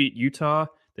 They beat Utah.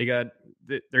 They're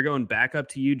going back up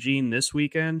to Eugene this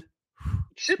weekend.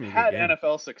 Chip had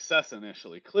NFL success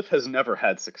initially. Cliff has never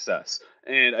had success.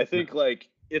 And I think,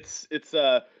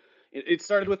 it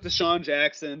started with Deshaun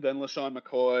Jackson, then LaShawn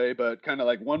McCoy, but kind of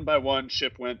like one by one,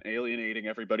 Chip went alienating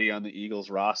everybody on the Eagles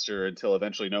roster until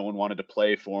eventually no one wanted to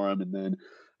play for him. And then,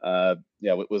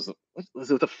 was it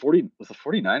the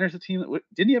 49ers a team?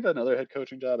 Didn't he have another head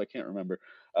coaching job? I can't remember.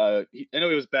 I know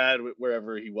he was bad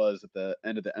wherever he was at the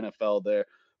end of the NFL there,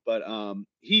 but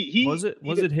was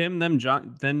it him,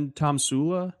 then Tom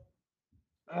Sula?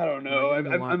 I don't know.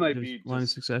 I might be line of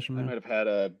succession. I might have had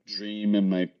a dream in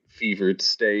my fevered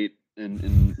state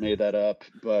and made that up.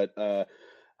 But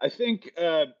I think,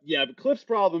 but Cliff's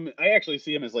problem, I actually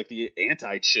see him as like the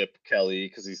anti-Chip Kelly,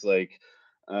 because he's like,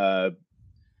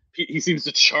 he seems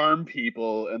to charm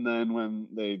people, and then when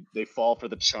they fall for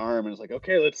the charm, and it's like,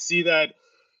 okay, let's see that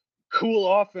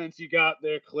cool offense you got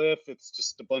there, Cliff. It's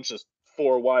just a bunch of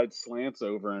four wide slants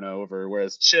over and over.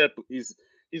 Whereas Chip, he's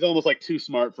almost like too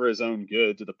smart for his own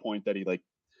good, to the point that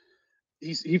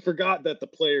he forgot that the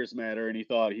players matter, and he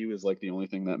thought he was like the only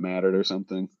thing that mattered or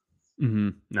something.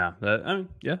 No,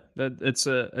 that's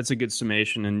a good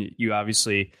summation, and you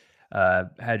obviously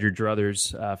had your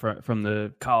druthers from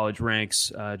the college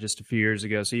ranks just a few years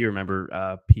ago, so you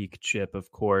remember peak Chip,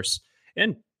 of course,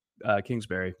 and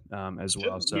Kingsbury as Chip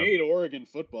well. So made Oregon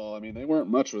football. I mean, they weren't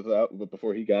much without, but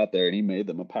before he got there, and he made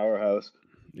them a powerhouse.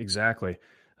 exactly.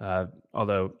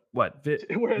 Although,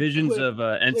 Whereas visions Cliff, of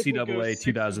Cliff would go NCAA 6-6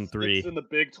 2003? in the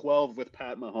Big 12 with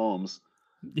Pat Mahomes.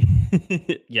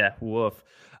 Yeah, woof.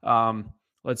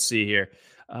 Let's see here.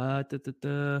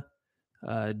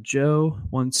 Joe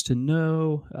wants to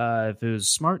know if it was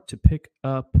smart to pick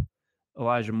up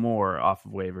Elijah Moore off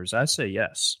of waivers. I say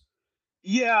yes.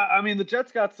 Yeah, I mean, the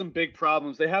Jets got some big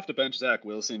problems. They have to bench Zach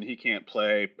Wilson. He can't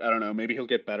play. I don't know. Maybe he'll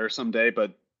get better someday.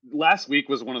 But last week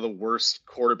was one of the worst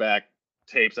quarterback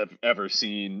tapes I've ever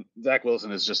seen. Zach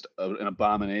Wilson is just an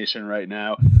abomination right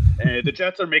now. And the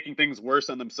Jets are making things worse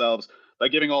on themselves by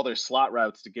giving all their slot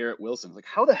routes to Garrett Wilson. Like,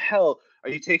 how the hell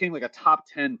are you taking like a top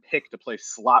 10 pick to play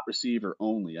slot receiver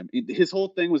only? I mean, his whole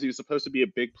thing was he was supposed to be a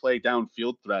big play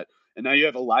downfield threat. And now you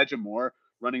have Elijah Moore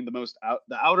running the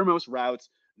outermost routes,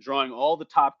 drawing all the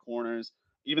top corners,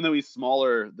 even though he's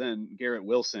smaller than Garrett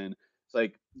Wilson. It's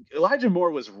like Elijah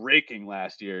Moore was raking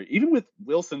last year. Even with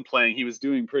Wilson playing, he was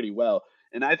doing pretty well.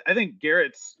 And I think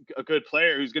Garrett's a good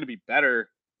player who's going to be better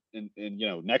in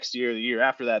next year, the year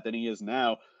after that, than he is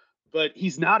now. But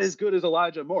he's not as good as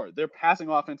Elijah Moore. Their passing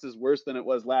offense is worse than it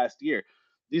was last year.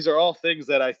 These are all things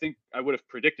that I think I would have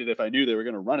predicted if I knew they were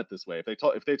going to run it this way.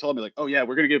 If they told me like, oh yeah,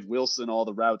 we're going to give Wilson all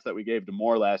the routes that we gave to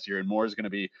Moore last year, and Moore's going to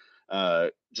be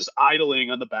just idling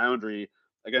on the boundary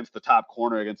against the top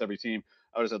corner against every team,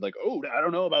 I would have said like, oh, I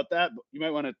don't know about that. But you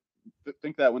might want to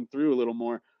think that one through a little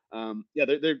more. Yeah,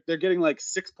 they're getting like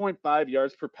 6.5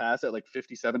 yards per pass at like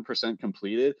 57%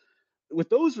 completed. With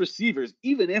those receivers,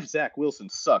 even if Zach Wilson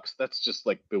sucks, that's just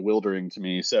like bewildering to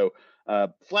me. So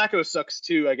Flacco sucks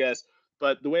too, I guess.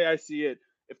 But the way I see it,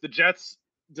 if the Jets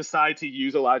decide to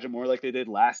use Elijah Moore like they did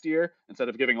last year, instead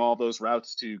of giving all those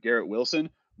routes to Garrett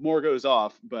Wilson, Moore goes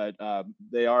off. But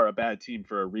they are a bad team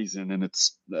for a reason, and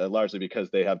it's largely because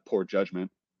they have poor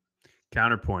judgment.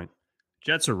 Counterpoint: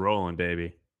 Jets are rolling,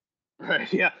 baby.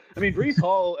 Right. Yeah. I mean, Breece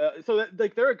Hall.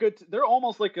 They're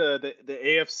almost like the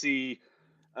AFC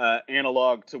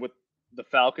analog to what the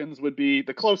Falcons would be,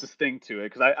 the closest thing to it.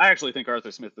 Because I actually think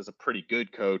Arthur Smith is a pretty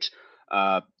good coach,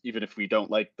 even if we don't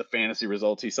like the fantasy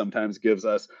results he sometimes gives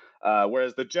us.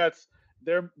 Whereas the Jets,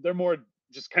 they're more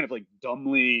just kind of like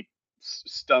dumbly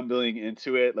stumbling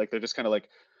into it. Like they're just kind of like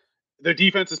their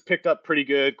defense is picked up pretty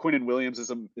good. Quinnen Williams is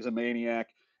a maniac,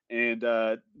 and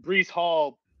Breece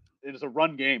Hall is a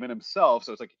run game in himself.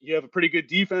 So it's like you have a pretty good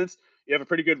defense, you have a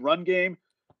pretty good run game.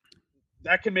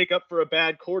 That can make up for a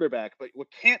bad quarterback, but what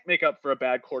can't make up for a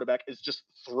bad quarterback is just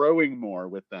throwing more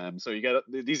with them. So you got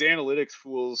these analytics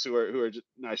fools who are just,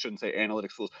 no, I shouldn't say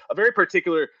analytics fools, a very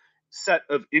particular set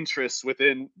of interests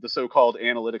within the so-called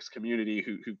analytics community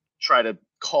who try to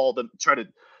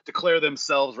declare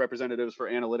themselves representatives for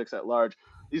analytics at large.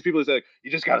 These people say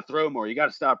you just got to throw more, you got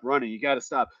to stop running, you got to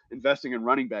stop investing in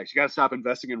running backs, you got to stop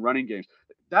investing in running games.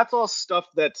 That's all stuff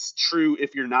that's true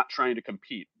if you're not trying to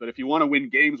compete. But if you want to win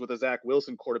games with a Zach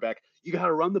Wilson quarterback, you got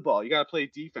to run the ball, you got to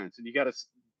play defense, and you got to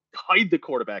hide the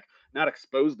quarterback, not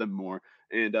expose them more.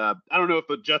 And I don't know if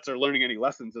the Jets are learning any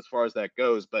lessons as far as that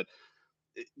goes, but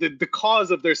the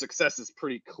cause of their success is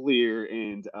pretty clear,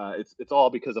 and it's all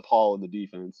because of Hall and the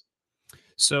defense.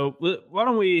 So why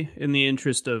don't we, in the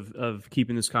interest of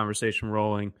keeping this conversation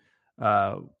rolling,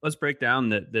 let's break down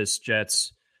this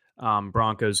Jets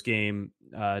Broncos game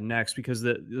next, because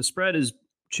the spread has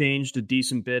changed a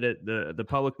decent bit. The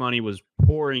public money was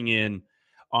pouring in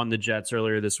on the Jets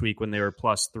earlier this week when they were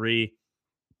 +3.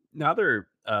 Now they're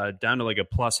down to like a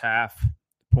 +0.5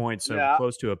 points, so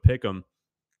close to a pick 'em.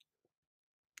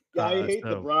 Yeah, I hate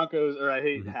the Broncos, or I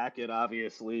hate Hackett,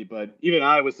 obviously, but even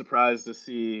I was surprised to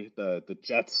see the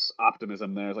Jets'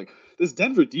 optimism there. It's like, this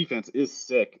Denver defense is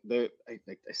sick. I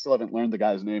still haven't learned the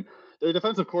guy's name. Their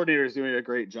defensive coordinator is doing a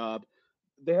great job.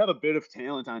 They have a bit of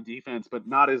talent on defense, but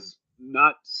not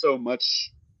so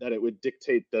much that it would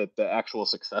dictate the actual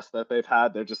success that they've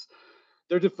had.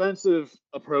 Their defensive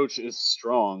approach is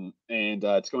strong, and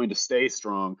it's going to stay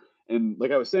strong. And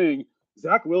like I was saying,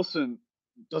 Zach Wilson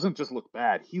doesn't just look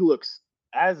bad. He looks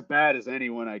as bad as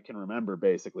anyone I can remember,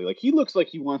 basically. Like, he looks like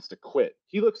he wants to quit.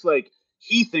 He looks like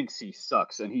he thinks he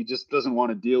sucks and he just doesn't want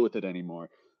to deal with it anymore.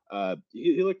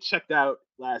 He looked checked out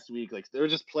last week. Like there were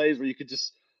just plays where you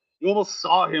almost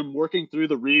saw him working through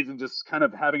the reads and just kind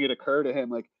of having it occur to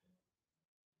him like,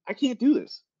 I can't do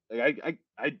this. Like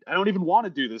I don't even want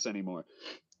to do this anymore.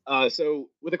 So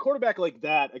with a quarterback like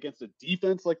that against a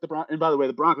defense like and by the way,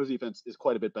 the Broncos defense is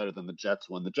quite a bit better than the Jets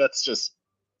one. The Jets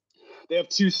they have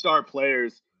 2-star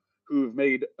players who've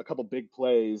made a couple big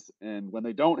plays, and when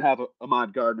they don't have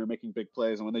Ahmad Gardner making big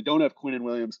plays, and when they don't have Quinnen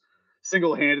Williams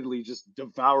single-handedly just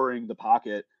devouring the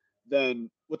pocket, then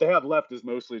what they have left is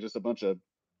mostly just a bunch of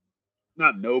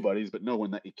not nobodies, but no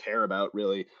one that you care about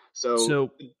really.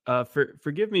 So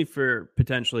forgive me for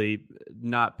potentially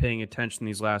not paying attention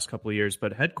these last couple of years,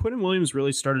 but had Quinnen Williams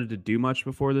really started to do much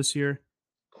before this year?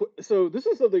 So this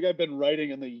is something I've been writing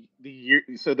in the year.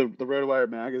 So the RotoWire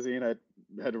magazine, I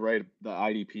had to write the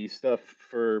IDP stuff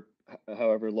for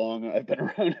however long I've been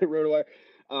around at RotoWire.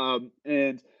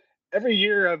 And every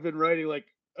year I've been writing like,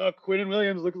 oh, Quinnen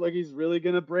Williams looks like he's really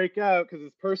going to break out because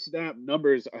his per snap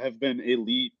numbers have been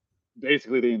elite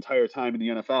basically the entire time in the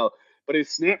NFL. But his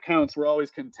snap counts were always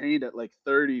contained at like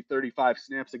 30, 35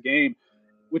 snaps a game,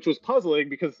 which was puzzling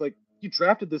because like you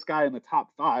drafted this guy in the top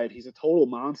 5. He's a total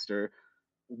monster.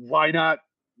 Why not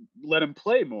let him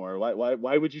play more?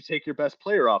 Why would you take your best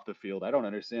player off the field? I don't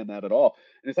understand that at all.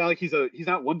 And it's not like he's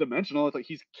not one dimensional. It's like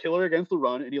he's killer against the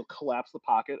run and he'll collapse the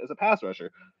pocket as a pass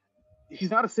rusher. He's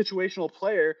not a situational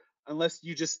player unless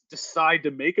you just decide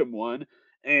to make him one.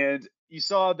 And you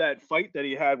saw that fight that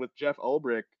he had with Jeff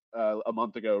Ulbrich a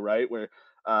month ago, right? Where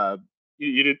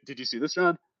did you see this,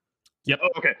 John? Yep. Oh,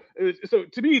 okay. So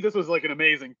to me, this was like an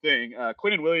amazing thing.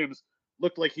 Quinnen Williams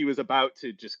looked like he was about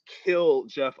to just kill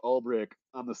Jeff Ulbrich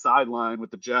on the sideline with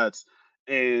the Jets.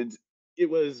 And it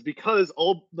was because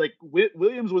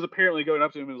Williams was apparently going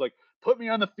up to him and was like, put me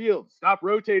on the field. Stop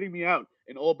rotating me out.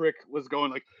 And Ulbrich was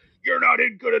going like, you're not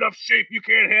in good enough shape. You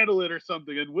can't handle it or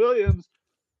something. And Williams,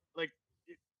 like,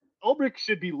 Ulbrich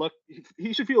should be lucky.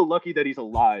 He should feel lucky that he's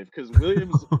alive because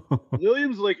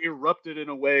Williams like erupted in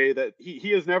a way that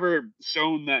he has never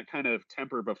shown that kind of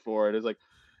temper before.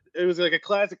 It was like a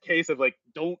classic case of like,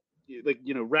 don't like,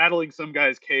 rattling some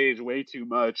guy's cage way too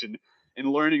much and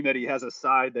learning that he has a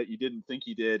side that you didn't think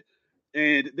he did.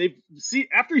 And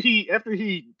after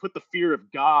he put the fear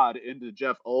of God into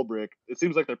Jeff Ulbrich, it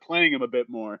seems like they're playing him a bit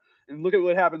more. And look at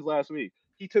what happens last week.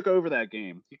 He took over that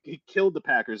game. He killed the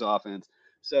Packers offense.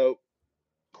 So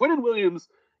Quinnen Williams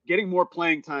getting more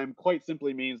playing time quite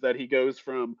simply means that he goes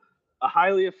from a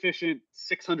highly efficient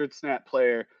 600 snap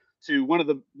player to one of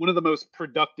the most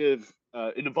productive,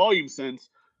 in a volume sense,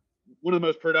 one of the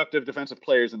most productive defensive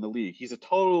players in the league. He's a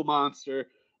total monster,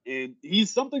 and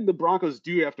he's something the Broncos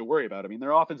do have to worry about. I mean,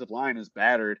 their offensive line is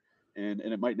battered, and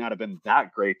it might not have been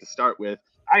that great to start with.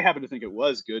 I happen to think it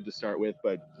was good to start with,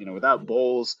 but without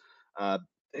Bowles,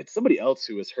 it's somebody else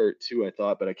who was hurt too, I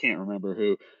thought, but I can't remember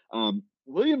who.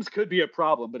 Williams could be a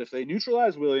problem, but if they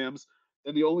neutralize Williams,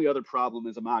 then the only other problem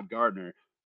is Ahmad Gardner.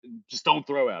 Just don't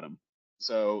throw at him.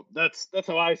 So that's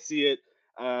how I see it.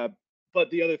 But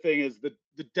the other thing is the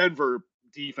Denver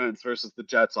defense versus the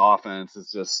Jets offense is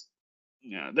just,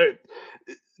 they're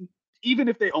even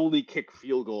if they only kick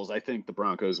field goals, I think the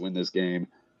Broncos win this game.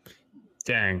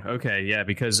 Dang. Okay. Yeah.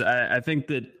 Because I think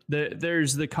that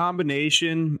there's the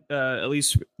combination, at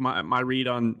least my read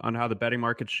on how the betting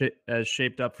market has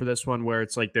shaped up for this one, where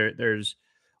it's like there's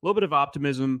a little bit of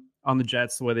optimism on the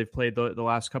Jets, the way they've played the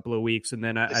last couple of weeks. And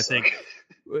then I think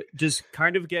just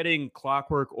kind of getting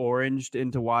Clockwork Oranged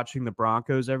into watching the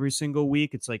Broncos every single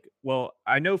week. It's like, well,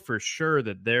 I know for sure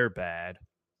that they're bad.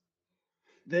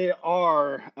 They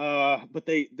are, but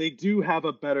they do have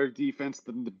a better defense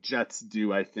than the Jets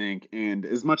do, I think. And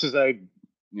as much as I,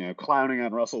 clowning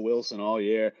on Russell Wilson all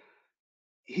year,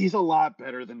 he's a lot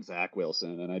better than Zach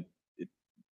Wilson. And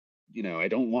I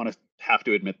don't want to have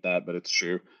to admit that, but it's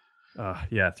true.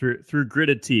 Yeah, through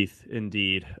gritted teeth,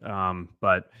 indeed.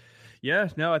 But yeah,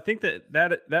 no, I think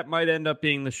that might end up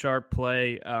being the sharp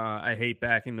play. I hate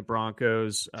backing the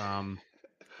Broncos.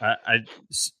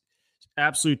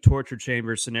 Absolute torture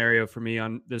chamber scenario for me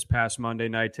on this past Monday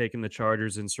night, taking the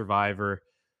Chargers in Survivor.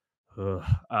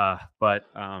 But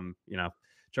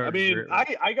Chargers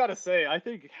I gotta say, I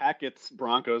think Hackett's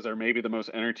Broncos are maybe the most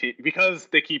entertaining because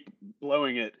they keep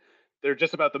blowing it. They're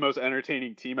just about the most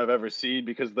entertaining team I've ever seen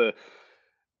because the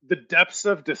depths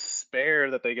of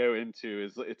despair that they go into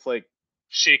it's like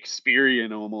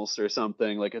Shakespearean almost or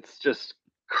something. Like it's just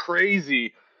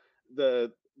crazy.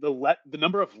 The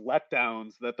number of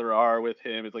letdowns that there are with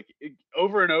him is like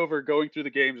over and over going through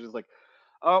the games is like,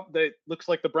 oh, they looks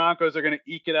like the Broncos are going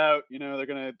to eke it out. They're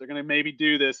going to maybe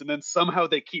do this. And then somehow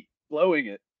they keep blowing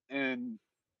it. and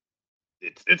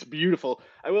it's beautiful.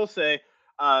 I will say,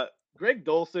 Greg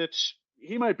Dulcich,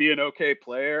 he might be an okay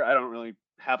player. I don't really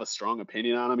have a strong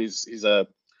opinion on him. He's a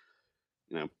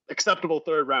acceptable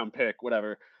third round pick,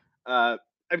 whatever. I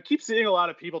keep seeing a lot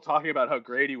of people talking about how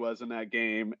great he was in that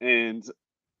game, and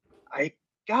I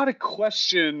gotta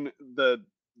question the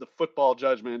football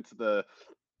judgment. I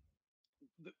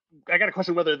gotta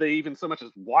question whether they even so much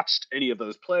as watched any of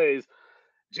those plays.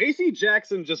 J.C.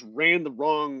 Jackson just ran the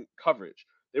wrong coverage.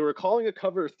 They were calling a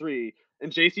cover 3,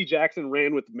 and J.C. Jackson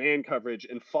ran with man coverage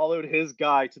and followed his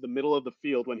guy to the middle of the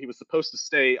field when he was supposed to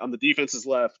stay on the defense's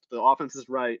left, the offense's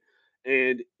right.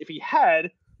 And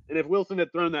if Wilson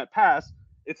had thrown that pass,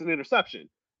 it's an interception.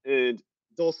 And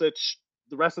Dulcich,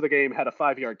 the rest of the game, had a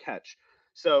 5-yard catch.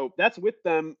 So that's with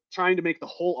them trying to make the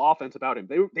whole offense about him.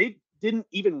 They didn't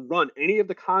even run any of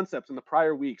the concepts in the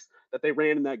prior weeks that they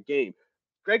ran in that game.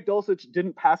 Greg Dulcich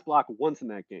didn't pass block once in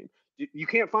that game. You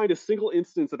can't find a single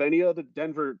instance of any of the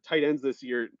Denver tight ends this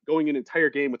year going an entire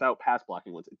game without pass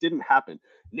blocking once. It didn't happen.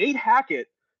 Nate Hackett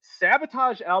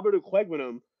sabotaged Albert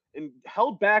Okwuegbunam and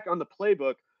held back on the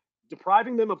playbook,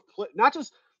 depriving them of not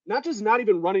just not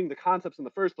even running the concepts in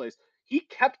the first place. He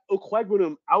kept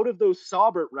Okwuegbunam out of those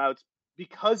Saubert routes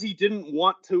because he didn't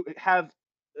want to have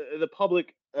the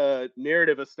public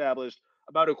narrative established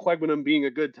about Okwuegbunam being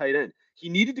a good tight end. He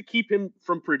needed to keep him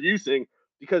from producing,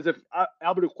 because if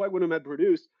Albert Okwuegbunam had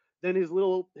produced, then his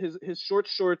short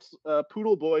shorts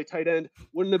poodle boy tight end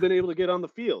wouldn't have been able to get on the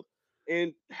field.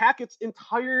 And Hackett's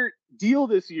entire deal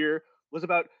this year was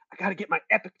about, I got to get my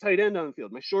epic tight end on the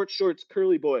field, my short shorts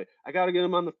curly boy. I got to get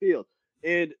him on the field.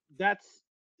 And that's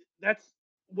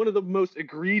one of the most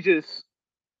egregious.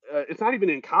 It's not even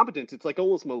incompetence. It's like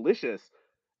almost malicious.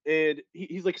 And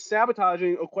he's like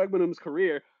sabotaging Okwuegbunam's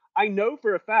career. I know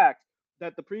for a fact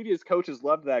that the previous coaches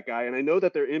loved that guy, and I know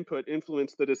that their input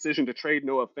influenced the decision to trade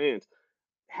Noah Fant.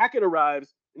 Hackett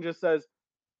arrives and just says,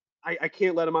 I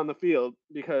can't let him on the field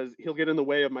because he'll get in the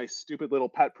way of my stupid little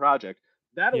pet project.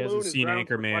 That he alone hasn't is seen grounds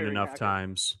for Anchorman firing enough Hackett.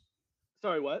 times.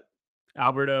 Sorry, what?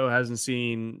 Alberto hasn't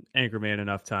seen Anchorman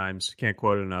enough times. Can't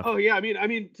quote it enough. Oh yeah, I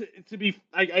mean, to be,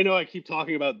 I know I keep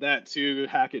talking about that too.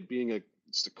 Hackett being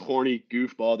just a corny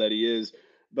goofball that he is,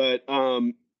 but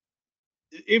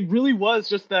it really was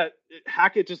just that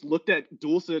Hackett just looked at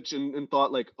Dulcich and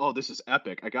thought like, oh, this is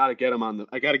epic. I gotta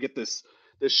get this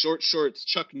short shorts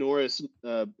Chuck Norris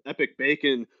epic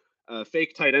bacon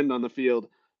fake tight end on the field,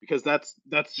 because that's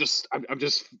just I'm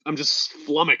just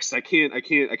flummoxed. I can't.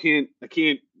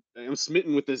 I'm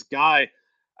smitten with this guy.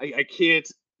 I can't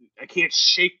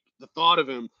shake the thought of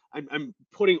him. I'm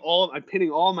pinning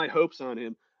all my hopes on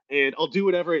him, and I'll do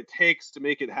whatever it takes to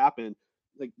make it happen.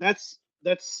 Like that's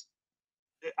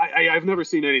I've never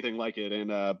seen anything like it,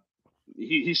 and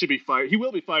he should be fired. He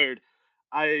will be fired.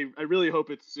 I really hope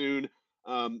it's soon.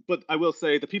 But I will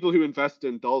say the people who invest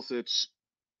in Dulcich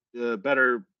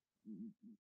better.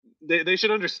 They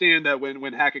should understand that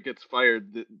when Hackett gets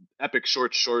fired, the epic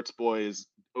short shorts boy is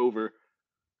over.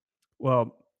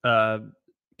 Well,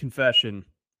 confession.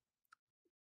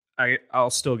 I'll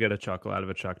still get a chuckle out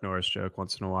of a Chuck Norris joke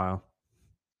once in a while.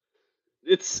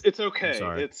 It's okay.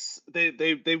 It's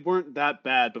they weren't that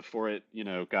bad before it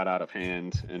got out of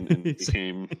hand and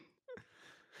became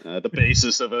the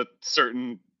basis of a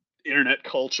certain internet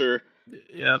culture.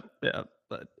 Yeah.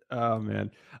 But oh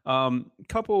man,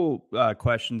 couple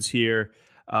questions here.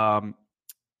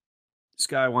 This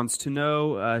guy wants to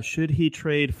know: should he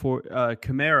trade for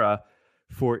Kamara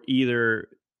for either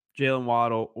Jalen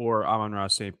Waddle or Amon-Ra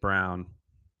St. Brown?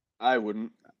 I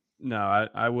wouldn't. No,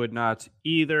 I would not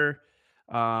either.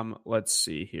 Let's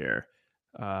see here.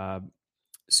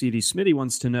 CD Smitty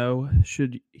wants to know: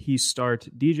 should he start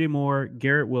DJ Moore,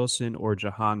 Garrett Wilson, or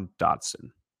Jahan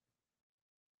Dotson?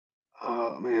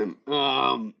 Oh man.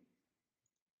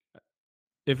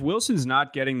 If Wilson's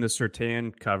not getting the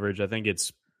Surtain coverage, I think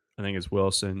it's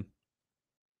Wilson.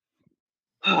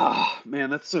 Oh, man,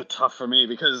 that's so tough for me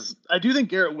because I do think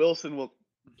Garrett Wilson will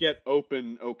get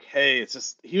open okay. It's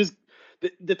just he was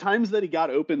the times that he got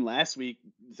open last week,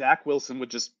 Zach Wilson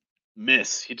would just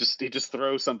miss. He just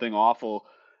throws something awful,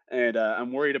 and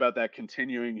I'm worried about that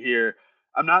continuing here.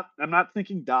 I'm not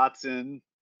thinking Dotson.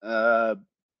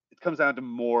 It comes down to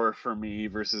Moore for me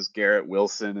versus Garrett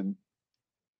Wilson, and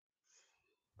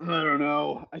I don't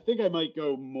know. I think I might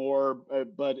go Moore,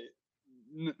 but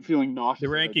feeling nauseous.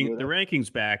 The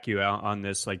rankings back you out on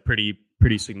this like pretty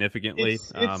significantly.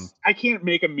 I can't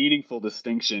make a meaningful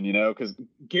distinction, because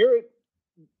Garrett.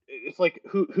 It's like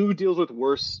who deals with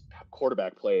worse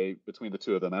quarterback play between the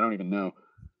two of them? I don't even know.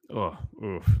 Oh,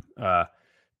 oof.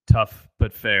 tough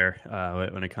but fair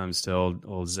when it comes to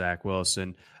old Zach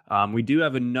Wilson. We do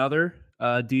have another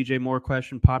DJ Moore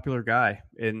question, popular guy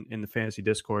in the fantasy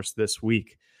discourse this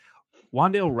week.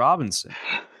 Wan'Dale Robinson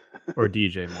or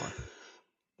DJ Moore?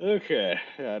 Okay,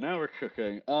 yeah, now we're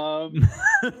cooking. I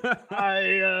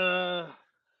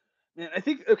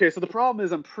think okay. So the problem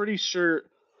is, I'm pretty sure.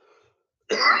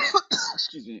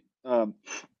 Excuse me. I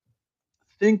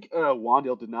think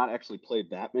Wan'Dale did not actually play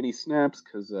that many snaps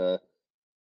because,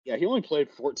 yeah, he only played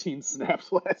 14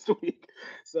 snaps last week.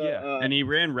 So yeah, and he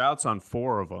ran routes on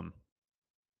 4 of them.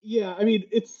 Yeah, I mean,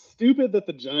 it's stupid that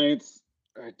the Giants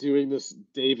are doing this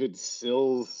David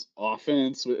Sills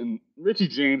offense and Richie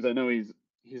James. I know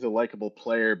he's a likable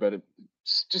player, but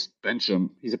just bench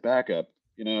him. He's a backup,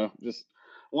 Just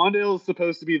Wan'Dale is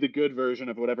supposed to be the good version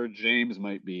of whatever James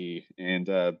might be, and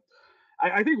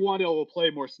I think Wan'Dale will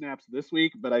play more snaps this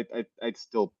week, but I'd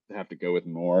still have to go with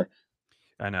Moore.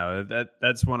 I know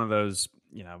that's one of those.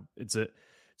 It's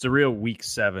a real week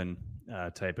 7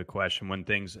 type of question when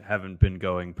things haven't been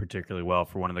going particularly well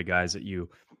for one of the guys that you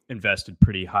invested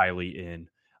pretty highly in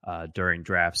during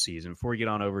draft season. Before we get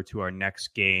on over to our next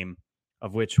game,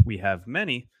 of which we have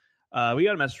many, we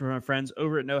got a message from our friends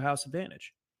over at No House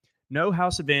Advantage. No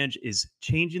House Advantage is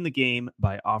changing the game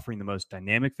by offering the most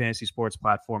dynamic fantasy sports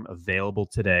platform available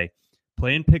today.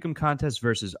 Play and pick 'em contests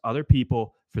versus other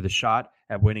people for the shot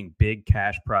at winning big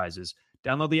cash prizes.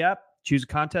 Download the app, choose a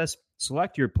contest,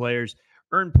 select your players,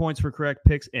 earn points for correct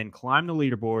picks, and climb the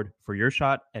leaderboard for your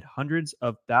shot at hundreds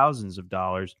of thousands of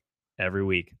dollars every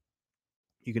week.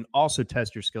 You can also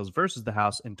test your skills versus the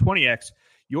house and 20x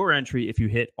your entry if you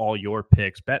hit all your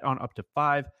picks. Bet on up to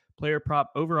 5 player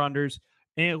prop over-unders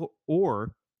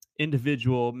or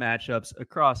individual matchups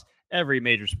across every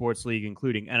major sports league,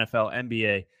 including NFL,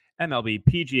 NBA, MLB,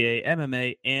 PGA,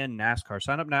 MMA, and NASCAR.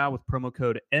 Sign up now with promo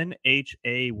code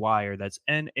NHAWIRE. That's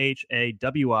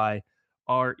NHAWIRE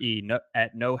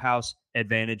at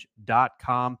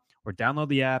nohouseadvantage.com, or download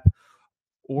the app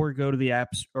or go to the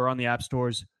apps or on the app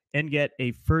stores and get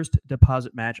a first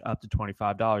deposit match up to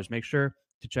 $25. Make sure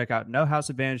to check out No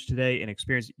House Advantage today and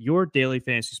experience your daily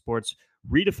fantasy sports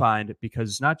redefined,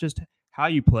 because it's not just how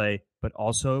you play, but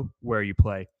also where you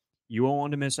play. You won't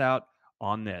want to miss out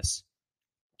on this.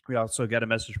 We also got a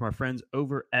message from our friends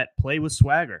over at Play with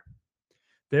Swagger.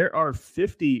 There are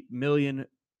 50 million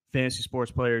fantasy sports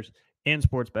players and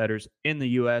sports bettors in the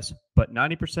U.S., but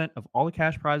 90% of all the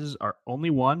cash prizes are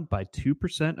only won by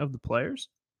 2% of the players.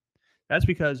 That's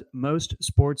because most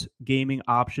sports gaming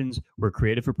options were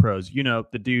created for pros.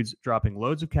 The dudes dropping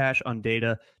loads of cash on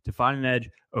data to find an edge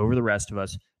over the rest of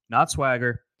us. Not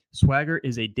Swagger. Swagger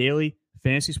is a daily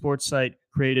fantasy sports site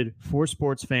created for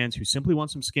sports fans who simply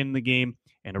want some skin in the game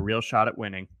and a real shot at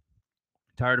winning.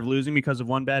 Tired of losing because of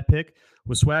one bad pick?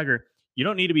 With Swagger, you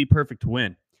don't need to be perfect to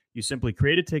win. You simply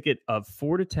create a ticket of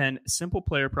 4 to 10 simple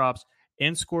player props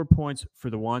and score points for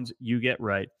the ones you get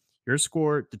right. Your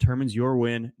score determines your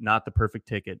win, not the perfect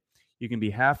ticket. You can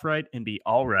be half right and be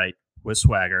all right with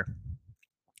Swagger.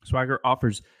 Swagger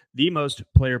offers the most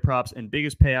player props and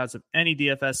biggest payouts of any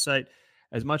DFS site,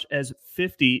 as much as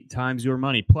 50 times your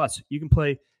money. Plus, you can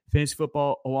play fantasy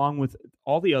football along with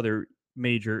all the other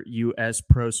major U.S.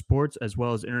 pro sports, as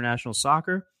well as international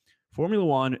soccer, Formula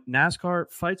One, NASCAR,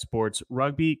 fight sports,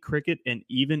 rugby, cricket, and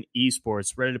even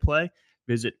esports. Ready to play?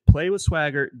 Visit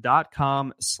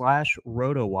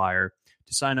playwithswagger.com/rotowire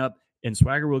to sign up, and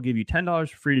Swagger will give you $10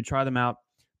 for free to try them out,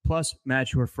 plus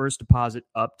match your first deposit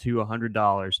up to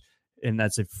 $100, and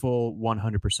that's a full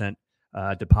 100%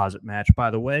 deposit match. By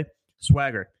the way,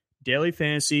 Swagger, daily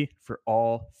fantasy for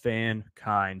all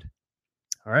fankind.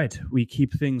 All right, we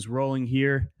keep things rolling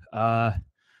here. All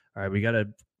right, we got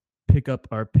to pick up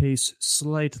our pace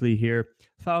slightly here.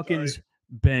 Falcons, sorry.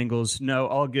 Bengals, no,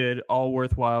 all good, all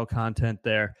worthwhile content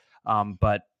there.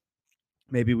 But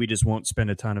maybe we just won't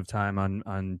spend a ton of time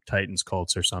on Titans,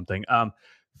 Colts or something.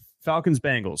 Falcons,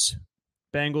 Bengals.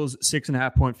 Bengals,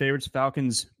 6.5-point favorites.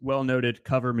 Falcons, well-noted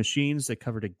cover machines. They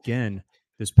covered again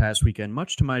this past weekend,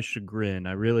 much to my chagrin.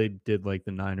 I really did like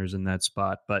the Niners in that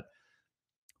spot. But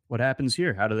what happens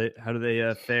here? How do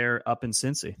they fare up in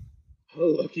Cincy? How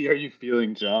lucky are you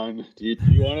feeling, John? Do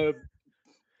you want to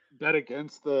bet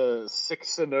against the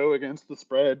 6-0 against the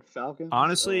spread Falcons?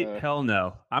 Honestly, hell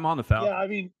no. I'm on the Falcons. Yeah, I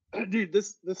mean, dude,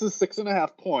 this is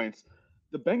 6.5 points.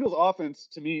 The Bengals offense,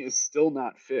 to me, is still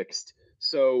not fixed.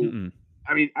 So,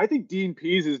 I mean, I think Dean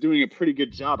Pease is doing a pretty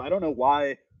good job. I don't know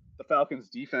why the Falcons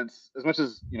defense, as much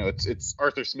as, it's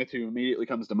Arthur Smith who immediately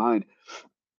comes to mind.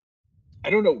 I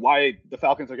don't know why the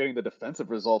Falcons are getting the defensive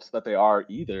results that they are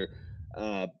either.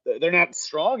 They're not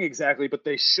strong exactly, but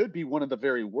they should be one of the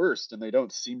very worst, and they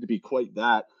don't seem to be quite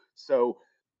that. So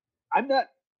I'm not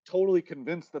totally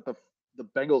convinced that the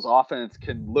Bengals offense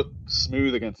can look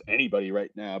smooth against anybody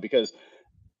right now, because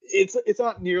it's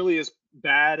not nearly as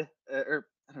bad, or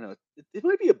I don't know, it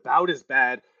might be about as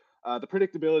bad. The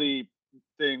predictability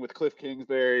thing with Cliff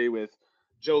Kingsbury, with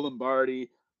Joe Lombardi,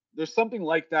 there's something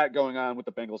like that going on with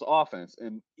the Bengals offense,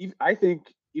 and I think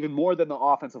even more than the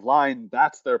offensive line,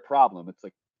 that's their problem. It's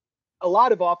like a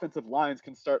lot of offensive lines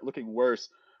can start looking worse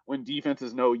when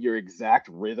defenses know your exact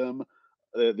rhythm,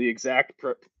 the exact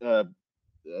uh,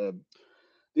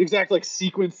 the exact like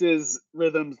sequences,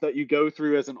 rhythms that you go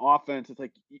through as an offense. It's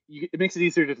like it makes it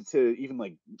easier to even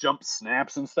like jump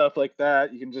snaps and stuff like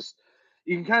that. You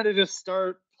can kind of just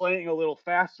start playing a little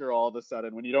faster all of a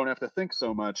sudden when you don't have to think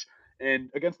so much. And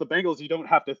against the Bengals, you don't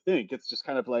have to think. It's just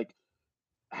kind of like,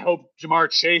 I hope Jamar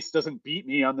Chase doesn't beat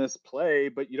me on this play,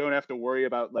 but you don't have to worry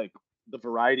about like the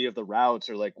variety of the routes,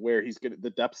 or like where he's going to,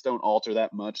 the depths don't alter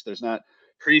that much. There's not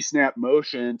pre-snap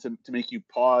motion to make you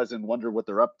pause and wonder what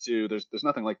they're up to. There's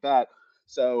nothing like that.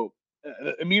 So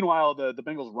meanwhile, the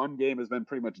Bengals run game has been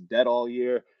pretty much dead all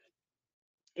year.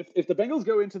 If the Bengals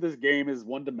go into this game as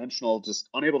one dimensional, just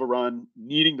unable to run,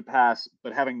 needing to pass,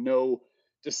 but having no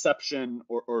deception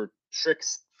or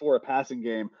tricks for a passing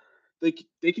game,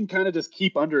 they can kind of just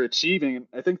keep underachieving.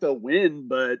 I think they'll win,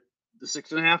 but the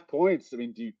 6.5 points. I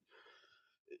mean,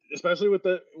 especially with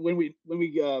when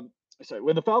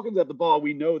the Falcons have the ball,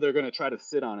 we know they're going to try to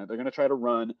sit on it. They're going to try to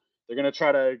run. They're going to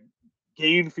try to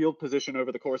gain field position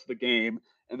over the course of the game,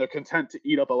 and they're content to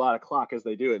eat up a lot of clock as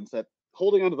they do it. Instead,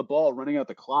 holding onto the ball, running out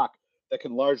the clock, that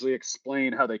can largely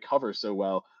explain how they cover so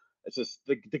well. It's just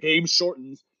the game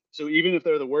shortens, so even if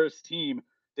they're the worst team,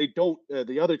 they don't.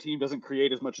 The other team doesn't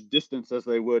create as much distance as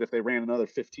they would if they ran another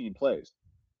 15 plays.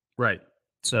 Right.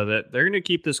 So that they're going to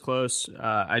keep this close.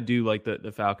 I do like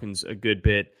the Falcons a good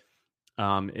bit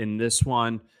in this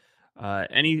one.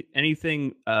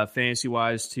 Anything fantasy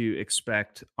wise to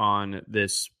expect on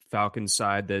this Falcons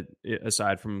side, that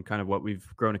aside from kind of what we've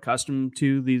grown accustomed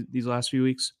to these last few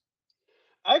weeks?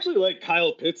 I actually like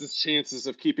Kyle Pitts' chances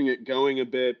of keeping it going a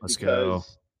bit. Let's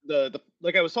because go. the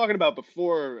like I was talking about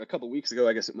before a couple weeks ago,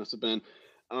 I guess it must have been.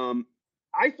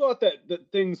 I thought that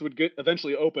things would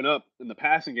eventually open up in the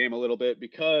passing game a little bit,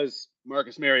 because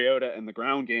Marcus Mariota and the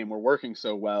ground game were working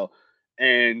so well.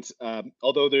 And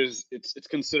although it's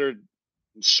considered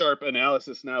sharp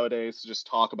analysis nowadays to just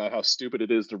talk about how stupid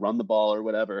it is to run the ball or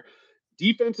whatever,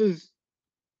 defenses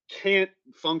can't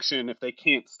function if they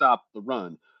can't stop the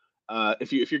run.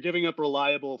 If you're giving up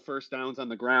reliable first downs on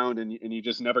the ground, and you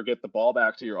just never get the ball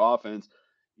back to your offense,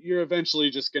 you're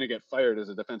eventually just going to get fired as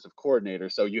a defensive coordinator.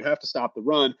 So you have to stop the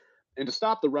run, and to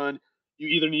stop the run, you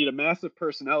either need a massive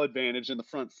personnel advantage in the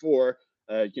front four.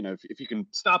 If you can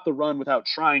stop the run without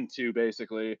trying to,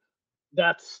 basically,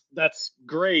 that's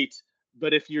great.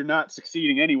 But if you're not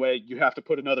succeeding anyway, you have to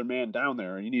put another man down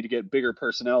there, and you need to get bigger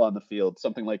personnel on the field,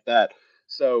 something like that.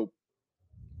 So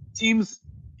teams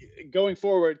going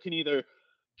forward can either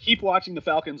keep watching the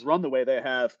Falcons run the way they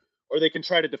have, or they can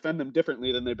try to defend them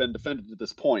differently than they've been defended to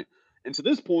this point. And to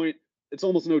this point, it's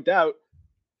almost no doubt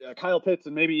Kyle Pitts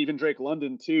and maybe even Drake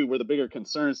London too were the bigger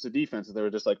concerns to defense. They were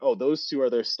just like, oh, those two are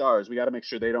their stars. We got to make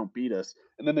sure they don't beat us.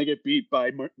 And then they get beat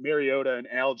by Mariota and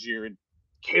Algier and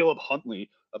Caleb Huntley,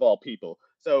 of all people.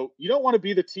 So you don't want to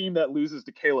be the team that loses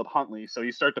to Caleb Huntley, so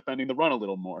you start defending the run a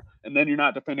little more, and then you're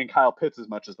not defending Kyle Pitts as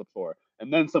much as before,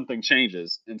 and then something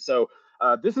changes. And so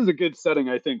this is a good setting,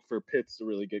 I think, for Pitts to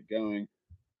really get going.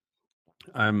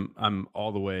 I'm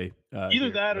all the way. Either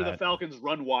that or the Falcons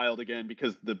run wild again,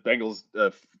 because the Bengals,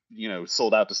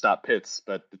 sold out to stop Pitts.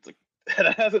 But it's like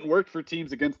that hasn't worked for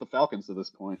teams against the Falcons to this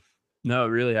point. No, it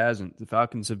really hasn't. The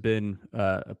Falcons have been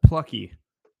a plucky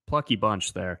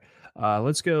bunch there.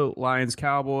 Let's go Lions,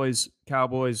 Cowboys.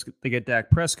 Cowboys, they get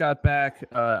Dak Prescott back.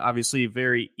 Obviously,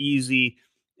 very easy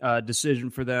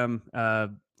decision for them.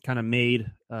 Kind of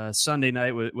made Sunday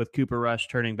night with Cooper Rush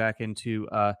turning back into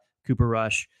Cooper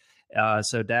Rush.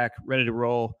 So Dak ready to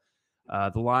roll.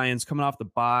 The Lions coming off the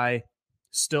bye,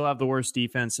 still have the worst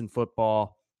defense in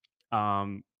football.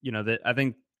 I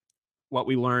think what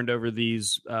we learned over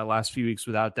these last few weeks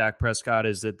without Dak Prescott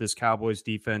is that this Cowboys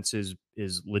defense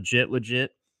is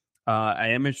legit. I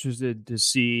am interested to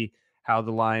see how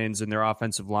the Lions and their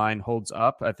offensive line holds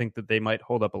up. I think that they might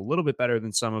hold up a little bit better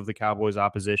than some of the Cowboys'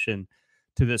 opposition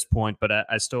to this point, but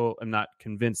I still am not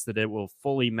convinced that it will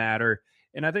fully matter.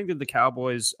 And I think that the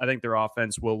Cowboys, I think their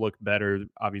offense will look better,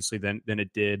 obviously, than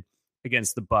it did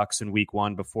against the Bucs in Week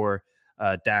 1 before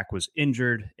Dak was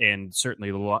injured, and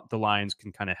certainly the Lions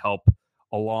can kind of help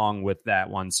along with that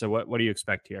one. So what do you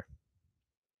expect here?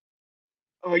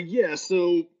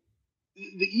 So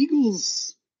the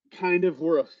Eagles kind of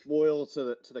were a foil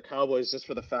to the Cowboys just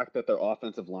for the fact that their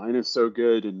offensive line is so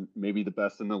good and maybe the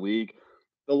best in the league.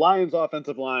 The Lions'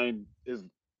 offensive line is,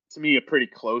 to me, a pretty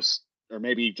close or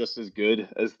maybe just as good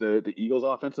as the Eagles'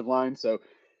 offensive line. So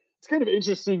it's kind of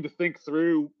interesting to think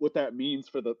through what that means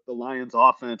for the Lions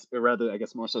offense, or rather, I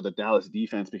guess more so the Dallas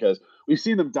defense, because we've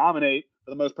seen them dominate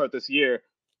for the most part this year.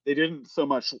 They didn't so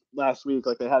much last week.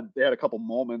 Like they had a couple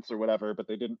moments or whatever, but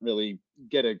they didn't really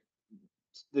get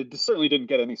they certainly didn't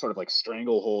get any sort of like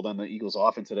stranglehold on the Eagles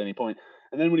offense at any point.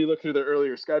 And then when you look through their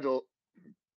earlier schedule,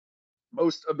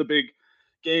 most of the big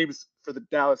games for the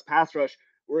Dallas pass rush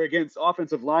were against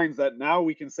offensive lines that now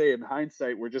we can say in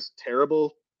hindsight were just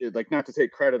terrible. Like, not to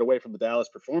take credit away from the Dallas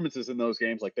performances in those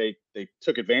games, like they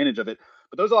took advantage of it,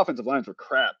 but those offensive lines were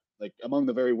crap, like among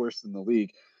the very worst in the league.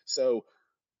 So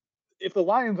if the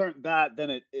Lions aren't that, then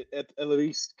it at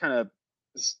least kind of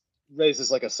raises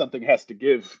like a something has to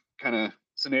give kind of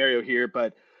scenario here.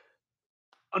 But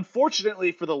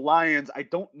unfortunately for the Lions, I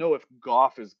don't know if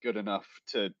Goff is good enough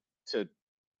to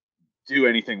do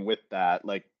anything with that.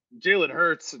 Like Jalen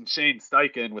Hurts and Shane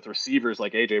Steichen with receivers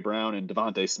like AJ Brown and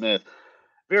Devontae Smith,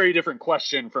 very different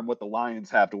question from what the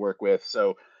Lions have to work with.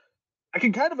 So I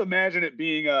can kind of imagine it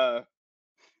being I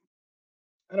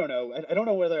don't know. I don't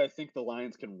know whether I think the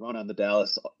Lions can run on the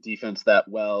Dallas defense that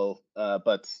well,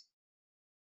 but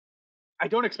I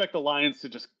don't expect the Lions to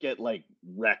just get like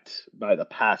wrecked by the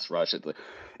pass rush. It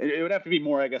would have to be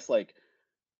more, I guess, like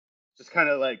just kind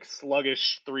of like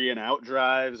sluggish 3-and-out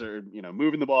drives, or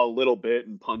moving the ball a little bit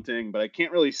and punting. But I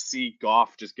can't really see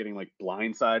Goff just getting like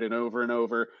blindsided over and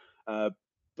over.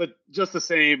 But just the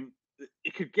same,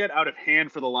 it could get out of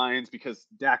hand for the Lions because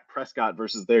Dak Prescott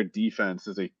versus their defense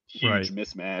is a huge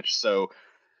mismatch. So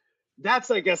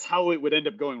that's, I guess, how it would end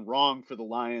up going wrong for the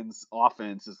Lions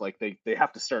offense, is like they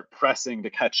have to start pressing to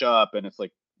catch up. And it's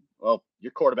like, well,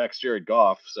 your quarterback's Jared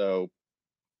Goff. So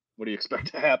what do you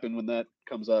expect to happen when that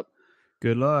comes up?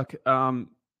 Good luck.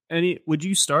 Would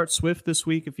you start Swift this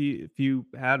week if you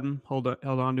had him, held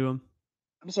on to him?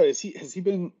 I'm sorry, has he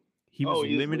been? He was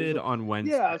limited on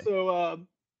Wednesday. Yeah, so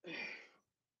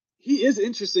he is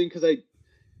interesting because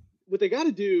what they got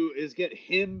to do is get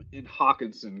him and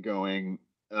Hawkinson going,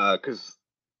 because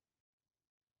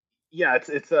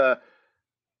it's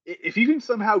if you can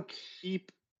somehow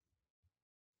keep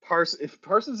if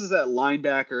Parsons is at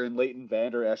linebacker and Leighton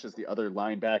Vander Esch is the other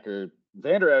linebacker,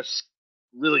 Vander Esch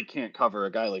really can't cover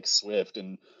a guy like Swift,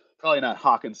 and probably not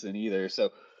Hawkinson either. So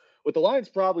what the Lions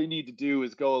probably need to do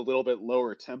is go a little bit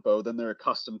lower tempo than they're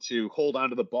accustomed to, hold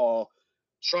onto the ball,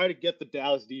 try to get the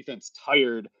Dallas defense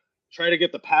tired, try to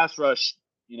get the pass rush,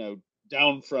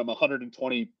 down from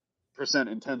 120%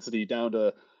 intensity down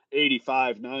to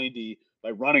 85, 90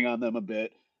 by running on them a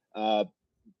bit.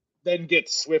 Then get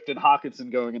Swift and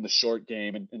Hawkinson going in the short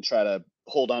game and try to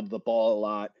hold onto the ball a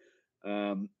lot.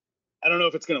 I don't know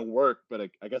if it's going to work, but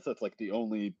I guess that's like the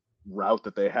only route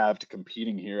that they have to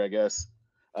competing here, I guess.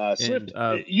 Swift,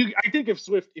 I think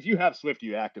if you have Swift,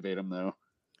 you activate him though.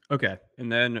 Okay,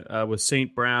 and then with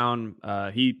St. Brown,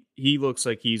 he looks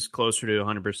like he's closer to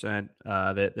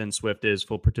 100% than Swift is,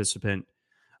 full participant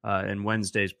in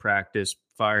Wednesday's practice.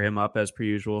 Fire him up as per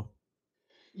usual.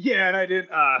 Yeah, and I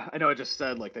did. I know I just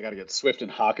said like they got to get Swift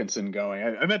and Hawkinson going.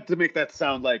 I meant to make that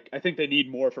sound like I think they need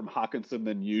more from Hawkinson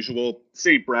than usual.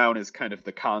 St. Brown is kind of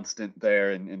the constant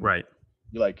there, and right.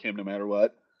 You like him no matter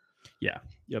what. Yeah.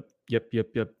 Yep.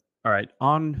 All right,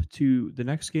 on to the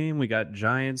next game. We got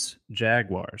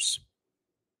Giants-Jaguars.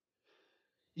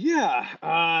 Yeah,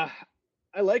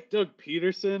 I like Doug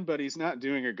Peterson, but he's not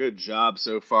doing a good job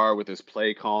so far with his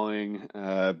play calling.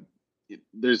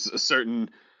 There's a certain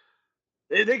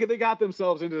they got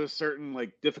themselves into a certain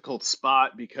like difficult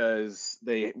spot because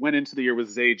they went into the year with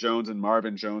Zay Jones and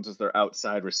Marvin Jones as their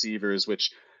outside receivers,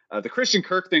 which the Christian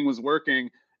Kirk thing was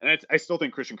working. And I still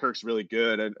think Christian Kirk's really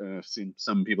good. I've seen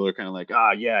some people are kind of like,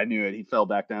 yeah, I knew it. He fell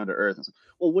back down to earth. Like,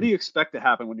 well, what do you expect to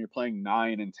happen when you're playing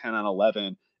 9 and 10 on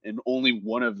 11 and only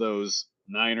one of those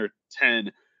 9 or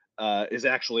 10 is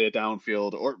actually a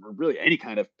downfield or really any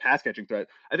kind of pass catching threat?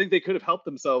 I think they could have helped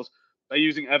themselves by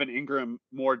using Evan Ingram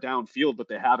more downfield, but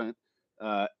they haven't.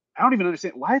 I don't even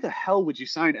understand why the hell would you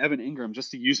sign Evan Ingram just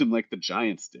to use him like the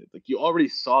Giants did? Like you already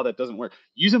saw that doesn't work.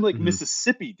 Use him like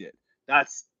Mississippi did.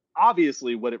 That's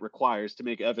obviously what it requires to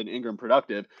make Evan Ingram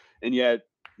productive, and yet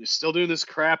you're still doing this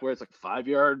crap where it's like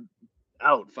 5-yard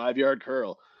out, 5-yard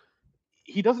curl.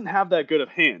 He doesn't have that good of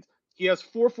hands. He has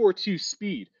 4.42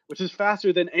 speed, which is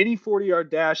faster than any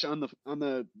 40-yard dash on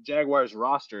the Jaguars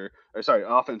roster, or sorry,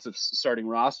 offensive starting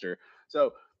roster.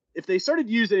 So if they started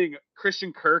using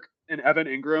Christian Kirk and Evan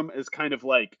Ingram as kind of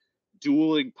like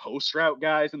dueling post route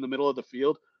guys in the middle of the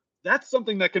field, that's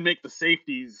something that can make the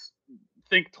safeties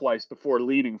think twice before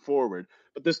leaning forward.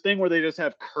 But this thing where they just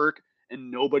have Kirk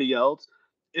and nobody else,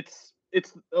 it's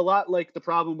a lot like the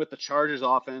problem with the Chargers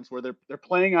offense where they're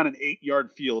playing on an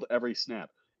 8-yard field every snap.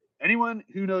 Anyone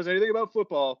who knows anything about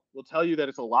football will tell you that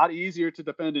it's a lot easier to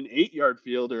defend an 8-yard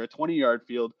field or a 20-yard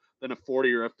field than a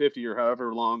 40 or a 50 or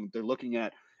however long they're looking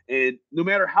at. And no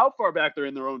matter how far back they're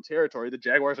in their own territory, the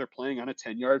Jaguars are playing on a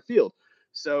 10-yard field.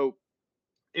 So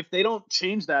if they don't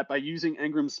change that by using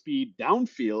Engram's speed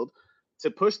downfield to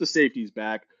push the safeties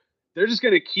back, they're just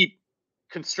going to keep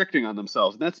constricting on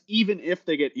themselves. And that's even if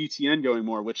they get ETN going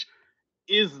more, which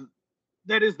is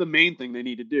the main thing they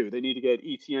need to do. They need to get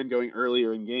ETN going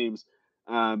earlier in games.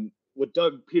 What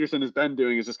Doug Peterson has been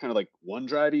doing is just kind of like one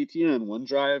drive ETN, one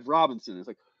drive Robinson. It's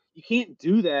like you can't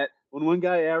do that when one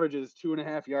guy averages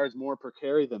 2.5 yards more per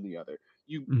carry than the other.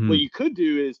 What you could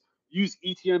do is use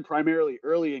ETN primarily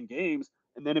early in games,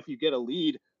 and then if you get a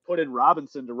lead, put in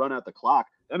Robinson to run out the clock.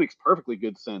 That makes perfectly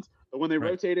good sense. But when they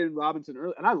rotated in Robinson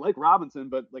early, and I like Robinson,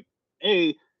 but like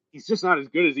A, he's just not as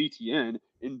good as ETN,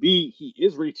 and B, he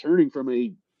is returning from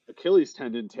a Achilles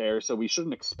tendon tear, so we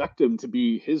shouldn't expect him to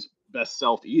be his best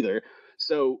self either.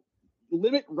 So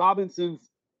limit Robinson's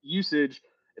usage,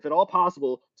 if at all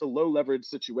possible, to low leverage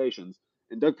situations.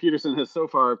 And Doug Peterson has so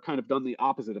far kind of done the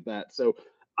opposite of that. So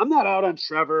I'm not out on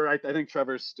Trevor. I think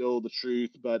Trevor's still the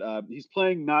truth, but he's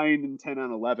playing 9 and 10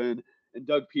 on 11, and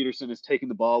Doug Peterson is taking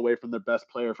the ball away from their best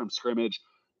player from scrimmage.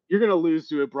 You're going to lose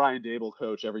to a Brian Daboll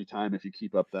coach every time if you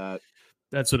keep up that.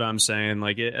 That's what I'm saying.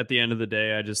 Like at the end of the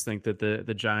day, I just think that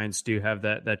the Giants do have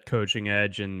that coaching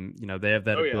edge, and they have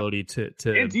that ability to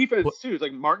and defense too. It's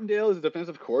like Martindale is a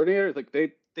defensive coordinator. It's like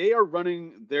they are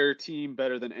running their team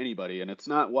better than anybody, and it's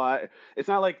not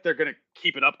like they're gonna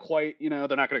keep it up quite. They're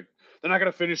not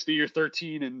gonna finish the year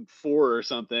 13-4 or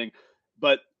something.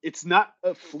 But it's not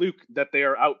a fluke that they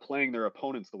are outplaying their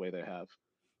opponents the way they have.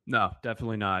 No,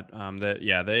 definitely not.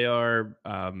 They are.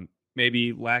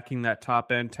 Maybe lacking that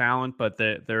top end talent, but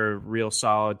they're a real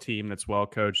solid team that's well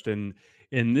coached. And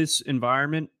in this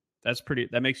environment,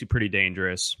 that makes you pretty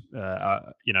dangerous,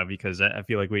 because I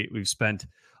feel like we've spent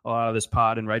a lot of this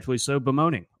pod, and rightfully so,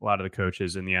 bemoaning a lot of the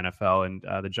coaches in the NFL. And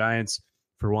the Giants,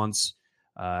 for once,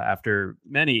 after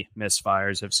many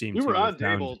misfires, have seemed to have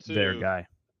found their guy.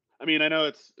 I mean, I know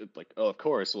it's like, oh, of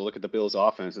course, well, look at the Bills'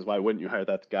 offenses. Why wouldn't you hire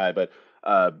that guy? But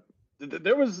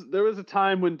there was a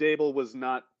time when Daboll was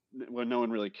not, when no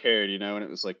one really cared, and it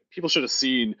was like people should have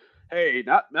seen, hey,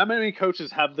 not many coaches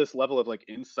have this level of like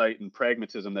insight and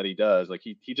pragmatism that he does. Like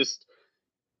he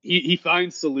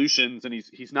finds solutions, and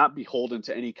he's not beholden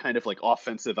to any kind of like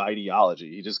offensive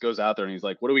ideology. He just goes out there and he's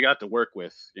like, what do we got to work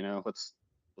with? Let's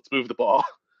move the ball.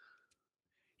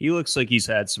 He looks like he's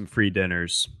had some free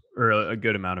dinners, or a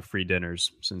good amount of free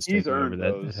dinners since taking over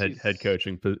that head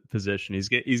coaching position.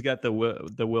 He's got the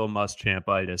Will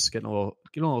Muschamp-itis, getting a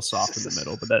little soft in the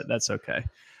middle, but that's okay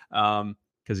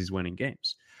because he's winning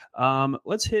games.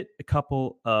 Let's hit a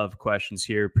couple of questions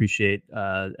here. Appreciate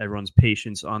everyone's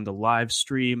patience on the live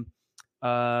stream. We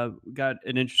got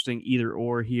an interesting either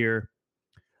or here.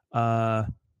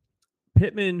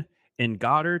 Pittman and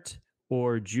Goddard,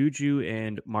 or Juju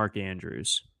and Mark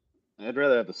Andrews? I'd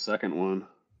rather have the second one.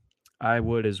 I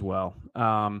would as well.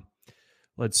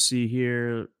 Let's see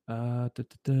here.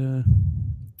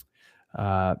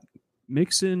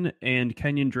 Mixon and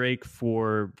Kenyon Drake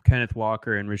for Kenneth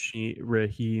Walker and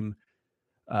Raheem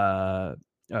Mostert.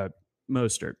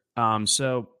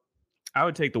 So I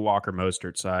would take the Walker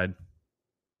Mostert side.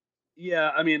 Yeah,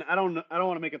 I mean, I don't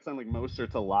want to make it sound like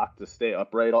Mostert's a lock to stay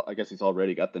upright. I guess he's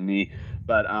already got the knee,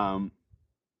 but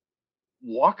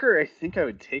Walker, I think I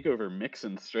would take over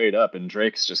Mixon straight up, and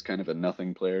Drake's just kind of a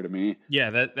nothing player to me.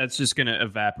 Yeah, that's just going to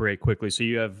evaporate quickly. So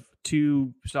you have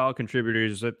two solid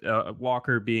contributors,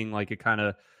 Walker being like a kind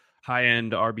of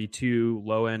high-end RB2,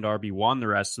 low-end RB1 the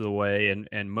rest of the way,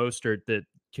 and Mostert that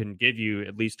can give you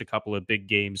at least a couple of big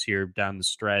games here down the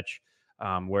stretch,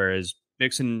 whereas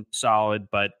Mixon solid,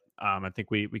 but I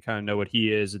think we kind of know what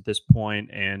he is at this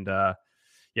point, and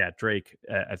Drake,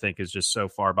 I think, is just so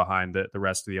far behind the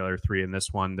rest of the other three in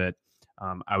this one that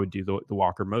I would do the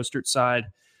Walker Mostert side.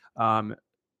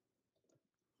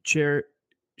 Cher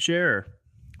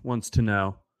wants to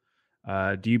know,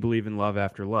 do you believe in love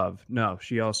after love? No,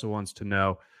 she also wants to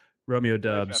know, Romeo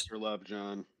Dubs. Life after love,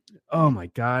 John. Oh my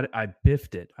God, I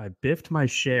biffed it. I biffed my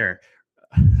share.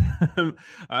 I'm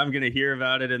going to hear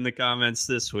about it in the comments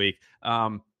this week.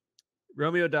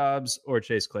 Romeo Dobbs or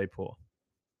Chase Claypool?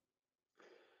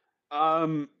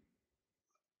 I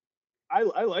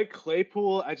like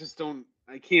Claypool. I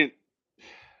can't.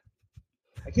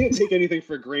 I can't take anything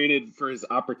for granted for his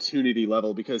opportunity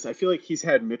level because I feel like he's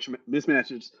had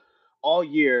mismatches all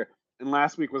year, and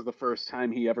last week was the first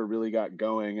time he ever really got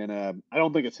going. And I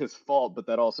don't think it's his fault, but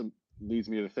that also leads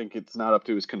me to think it's not up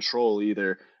to his control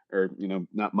either, or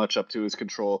not much up to his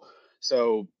control.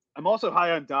 So I'm also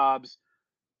high on Dobbs.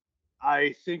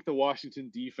 I think the Washington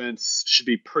defense should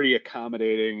be pretty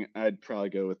accommodating. I'd probably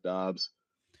go with Dobbs.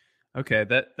 Okay,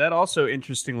 that also,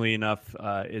 interestingly enough,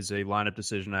 is a lineup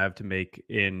decision I have to make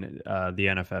in the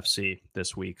NFFC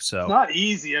this week. So it's not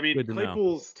easy. I mean,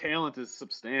 Claypool's talent is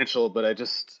substantial, but I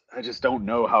just don't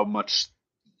know how much.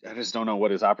 I just don't know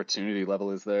what his opportunity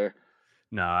level is there.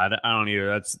 No, I don't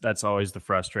either. That's always the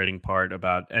frustrating part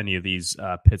about any of these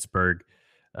Pittsburgh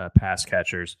pass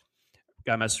catchers.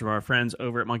 Got a message from our friends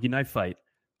over at Monkey Knife Fight.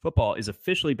 Football is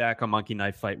officially back on Monkey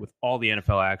Knife Fight with all the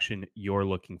NFL action you're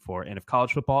looking for. And if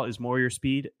college football is more your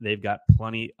speed, they've got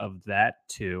plenty of that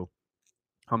too.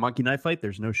 On Monkey Knife Fight,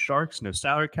 there's no sharks, no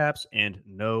salary caps, and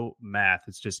no math.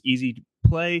 It's just easy to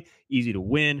play, easy to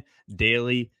win,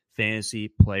 daily fantasy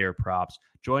player props.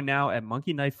 Join now at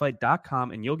monkeyknifefight.com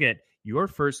and you'll get your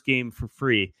first game for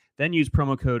free. Then use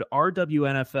promo code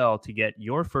RWNFL to get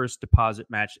your first deposit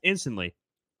matched instantly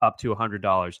up to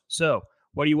 $100. So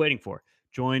what are you waiting for?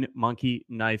 Join Monkey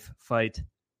Knife Fight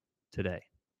today.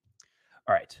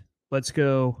 All right, let's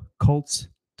go Colts,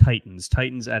 Titans.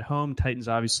 Titans at home. Titans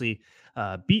obviously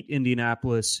beat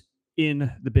Indianapolis in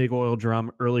the Big Oil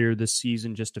Drum earlier this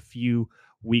season, just a few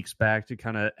weeks back, to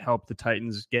kind of help the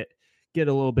Titans get a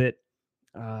little bit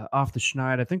off the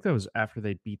schneid. I think that was after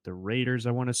they beat the Raiders,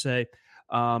 I want to say.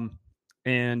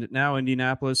 And now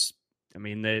Indianapolis, I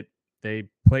mean, they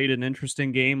played an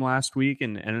interesting game last week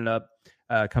and ended up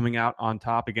coming out on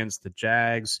top against the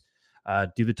Jags.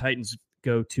 Do the Titans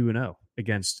go 2-0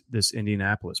 against this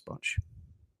Indianapolis bunch?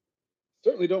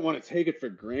 Certainly don't want to take it for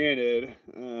granted.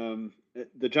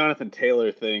 The Jonathan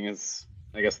Taylor thing is,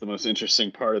 I guess, the most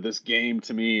interesting part of this game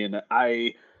to me. And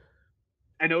I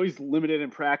know he's limited in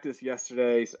practice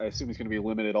yesterday. I assume he's going to be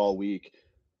limited all week.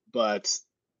 But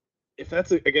if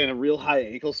that's, again, a real high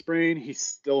ankle sprain, he's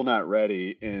still not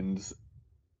ready. And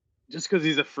just because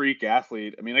he's a freak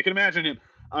athlete, I mean, I can imagine him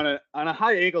on a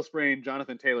high ankle sprain,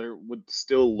 Jonathan Taylor would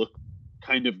still look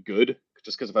kind of good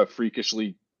just because of how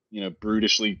freakishly,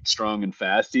 brutishly strong and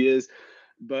fast he is.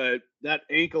 But that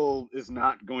ankle is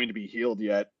not going to be healed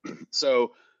yet.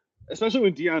 So, especially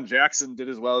when Deion Jackson did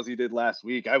as well as he did last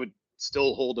week, I would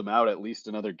still hold him out at least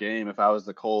another game if I was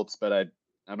the Colts, but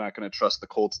I'm not going to trust the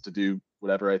Colts to do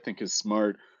whatever I think is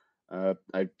smart.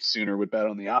 I sooner would bet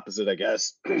on the opposite, I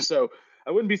guess. So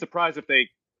I wouldn't be surprised if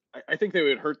I think they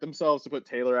would hurt themselves to put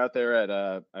Taylor out there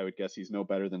at, I would guess he's no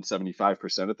better than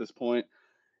 75% at this point.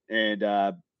 And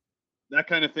that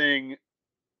kind of thing,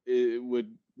 it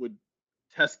would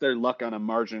test their luck on a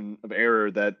margin of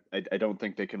error that I don't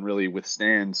think they can really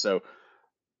withstand. So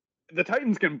the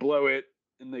Titans can blow it,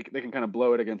 and they can kind of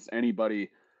blow it against anybody.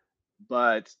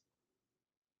 But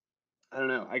I don't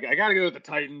know. I got to go with the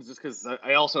Titans just because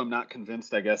I also am not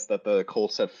convinced, I guess, that the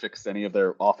Colts have fixed any of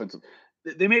their offensive.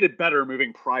 They made it better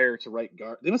moving prior to right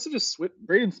guard. They must have just switched.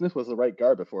 Braden Smith was the right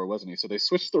guard before, wasn't he? So they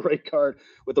switched the right guard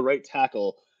with the right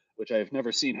tackle, which I've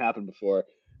never seen happen before.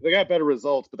 They got better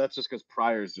results, but that's just because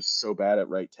Pryor is just so bad at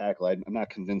right tackle. I'm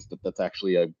not convinced that that's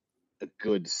actually a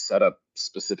good setup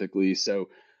specifically. So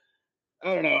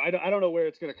I don't know. I don't know where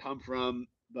it's going to come from,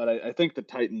 but I think the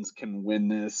Titans can win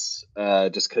this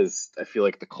just because I feel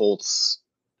like the Colts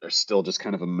are still just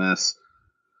kind of a mess.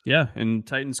 Yeah, and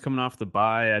Titans coming off the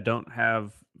bye. I don't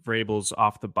have Vrabel's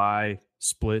off the bye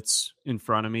splits in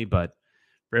front of me, but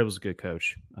Vrabel's a good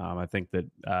coach. I think that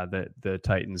the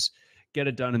Titans get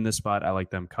it done in this spot. I like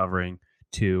them covering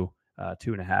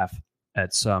 2.5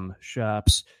 at some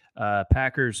shops.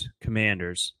 Packers,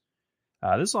 Commanders.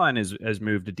 This line has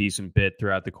moved a decent bit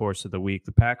throughout the course of the week.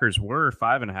 The Packers were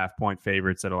 5.5 point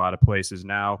favorites at a lot of places,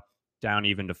 now down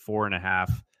even to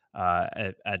 4.5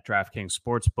 at DraftKings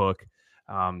Sportsbook.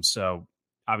 So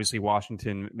obviously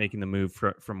Washington making the move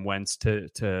from Wentz to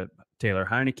Taylor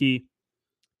Heineke,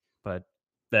 but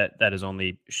that has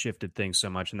only shifted things so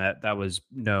much, and that was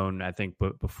known, I think,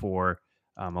 before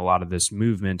a lot of this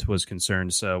movement was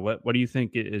concerned. So what do you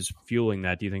think is fueling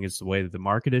that? Do you think it's the way that the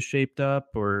market is shaped up,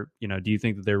 or do you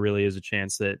think that there really is a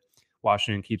chance that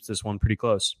Washington keeps this one pretty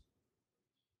close?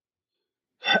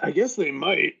 I guess they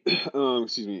might.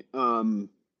 Excuse me. I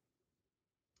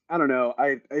don't know.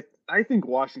 I think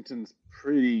Washington's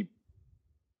pretty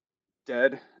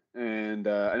dead, and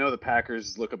I know the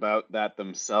Packers look about that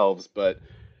themselves, but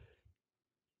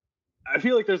I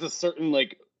feel like there's a certain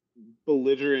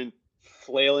belligerent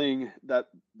flailing that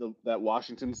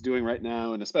Washington's doing right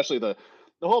now, and especially the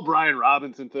the whole Brian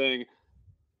Robinson thing.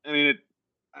 I mean,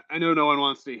 I know no one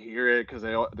wants to hear it because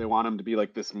they want him to be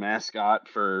like this mascot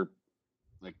for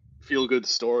like feel good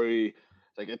story.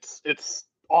 Like it's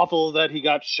awful that he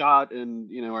got shot, and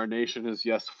our nation is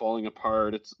falling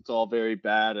apart. It's all very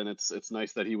bad, and it's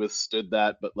nice that he withstood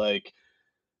that, but like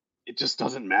it just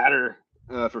doesn't matter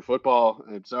for football.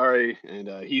 I'm sorry,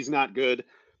 and he's not good.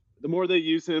 The more they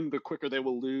use him, the quicker they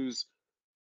will lose.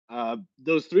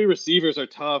 Those three receivers are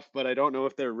tough, but I don't know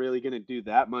if they're really going to do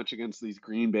that much against these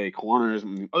Green Bay corners. I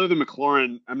mean, other than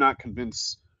McLaurin, I'm not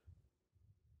convinced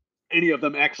any of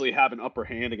them actually have an upper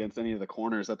hand against any of the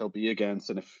corners that they'll be against.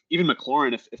 And if even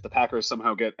McLaurin, if the Packers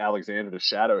somehow get Alexander to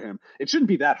shadow him, it shouldn't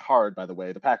be that hard, by the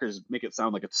way. The Packers make it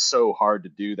sound like it's so hard to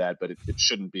do that, but it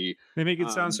shouldn't be. They make it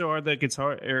sound so hard that it's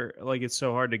hard, like it's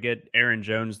so hard to get Aaron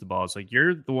Jones the ball. It's like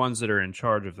you're the ones that are in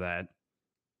charge of that.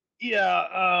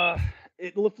 Yeah,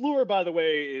 LaFleur, by the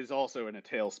way, is also in a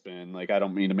tailspin. Like, I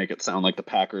don't mean to make it sound like the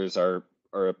Packers are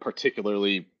a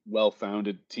particularly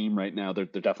well-founded team right now. They're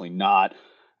definitely not.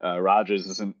 Rodgers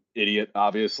is an idiot,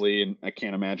 obviously, and I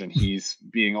can't imagine he's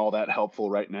being all that helpful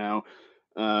right now.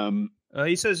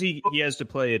 He says he has to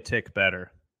play a tick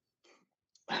better.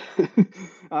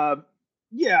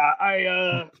 Yeah,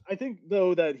 I think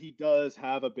though that he does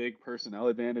have a big personnel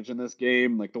advantage in this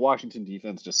game. Like the Washington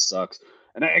defense just sucks,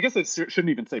 and I guess it shouldn't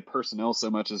even say personnel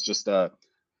so much as just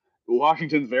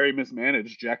Washington's very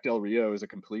mismanaged. Jack Del Rio is a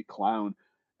complete clown,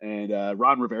 and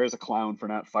Ron Rivera is a clown for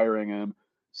not firing him.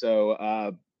 So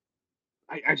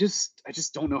I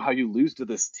just don't know how you lose to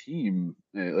this team.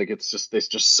 Like they're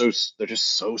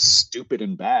just so stupid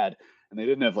and bad, and they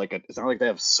didn't have it's not like they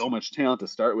have so much talent to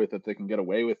start with that they can get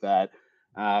away with that.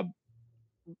 I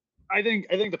think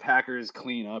the Packers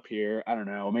clean up here. I don't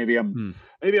know. Maybe I'm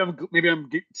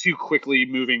too quickly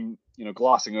moving,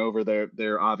 glossing over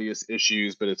their obvious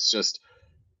issues, but it's just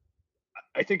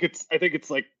I think it's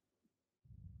like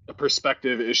a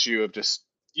perspective issue of just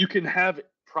you can have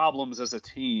problems as a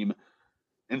team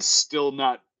and still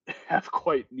not have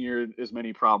quite near as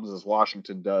many problems as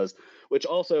Washington does, which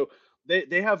also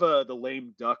they have the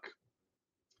lame duck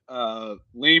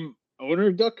lame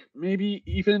owner duck, maybe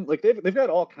even like they've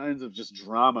got all kinds of just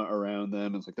drama around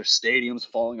them. It's like their stadium's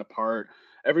falling apart.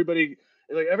 Everybody,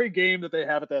 like every game that they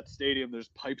have at that stadium, there's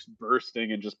pipes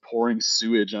bursting and just pouring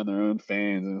sewage on their own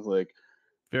fans, and it's like,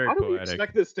 very how do poetic. we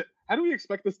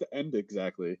expect this to end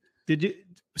exactly? Did you?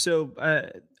 So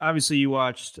obviously you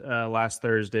watched last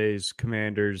Thursday's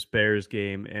Commanders Bears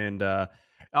game, and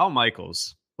Al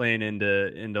Michaels playing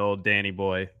into old Danny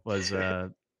Boy was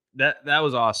that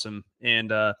was awesome,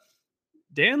 and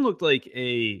Dan looked like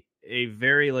a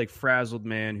very like frazzled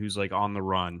man who's like on the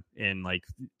run, and like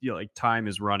like time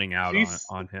is running out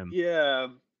on him. Yeah,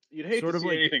 you'd hate to see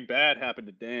anything bad happen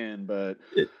to Dan, but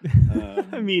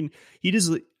I mean,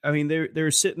 they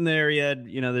were sitting there. He had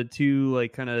the two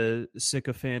like kind of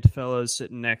sycophant fellows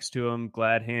sitting next to him,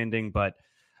 glad handing. But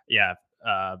yeah,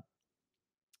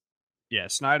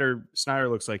 Snyder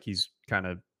looks like he's kind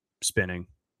of spinning.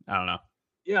 I don't know.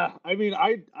 Yeah, I mean,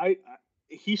 I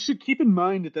he should keep in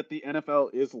mind that the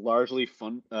NFL is largely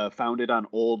founded on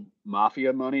old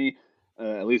mafia money,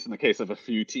 at least in the case of a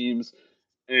few teams.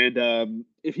 And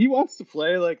if he wants to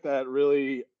play like that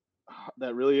really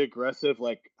aggressive,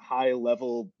 like high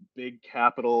level, big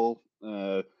capital,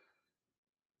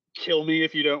 kill me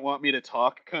if you don't want me to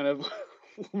talk kind of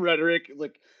rhetoric,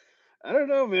 like I don't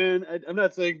know, man. I'm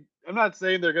not saying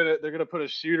they're gonna put a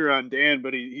shooter on Dan,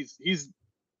 but he's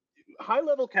high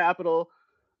level capital,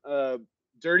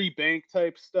 dirty bank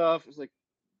type stuff. It's like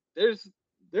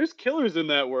there's killers in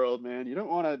that world, man. You don't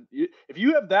want to if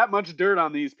you have that much dirt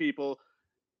on these people,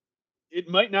 it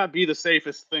might not be the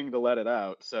safest thing to let it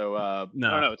out. So no.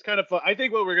 I don't know. It's kind of fun. I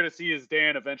think what we're gonna see is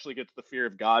Dan eventually gets the fear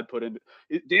of God put in.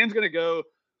 Dan's gonna go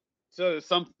to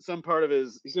some part of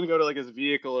he's gonna go to like his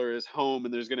vehicle or his home,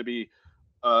 and there's gonna be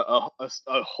a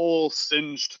hole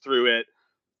singed through it,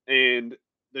 and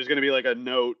there's gonna be like a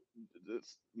note,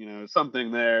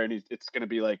 something there, and it's gonna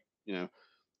be like,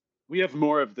 we have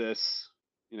more of this.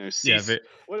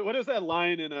 What is that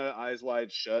line in Eyes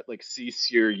Wide Shut? Like, cease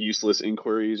your useless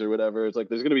inquiries or whatever. It's like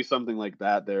there's gonna be something like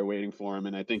that there waiting for him,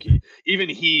 and I think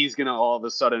he's gonna all of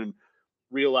a sudden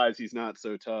realize he's not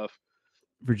so tough.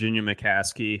 Virginia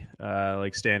McCaskey,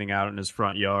 like standing out in his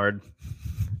front yard.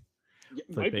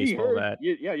 Might baseball bat.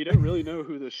 Yeah, you don't really know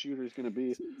who the shooter is going to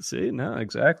be. See, no,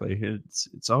 exactly.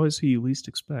 It's always who you least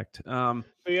expect. But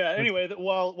yeah. Anyway,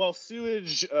 while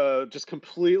sewage just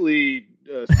completely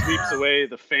sweeps away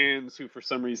the fans who, for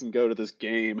some reason, go to this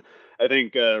game, I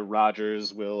think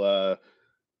Rodgers will,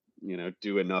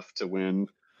 do enough to win.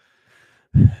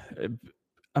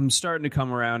 I'm starting to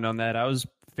come around on that. I was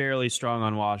fairly strong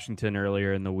on Washington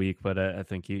earlier in the week, but I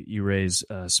think you raise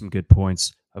some good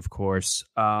points, of course.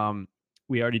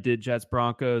 We already did Jets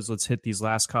Broncos. Let's hit these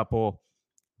last couple.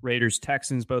 Raiders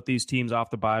Texans, both these teams off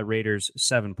the bye. Raiders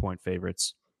 7-point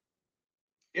favorites.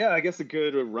 Yeah, I guess a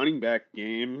good running back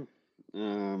game.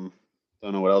 Don't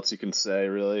know what else you can say,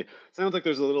 really. Sounds like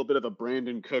there's a little bit of a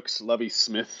Brandon Cooks, Lovie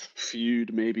Smith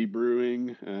feud maybe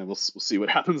brewing. We'll see what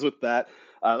happens with that.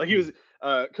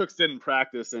 Cooks didn't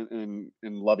practice, and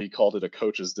Lovie called it a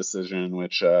coach's decision,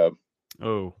 which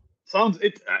sounds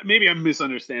maybe I'm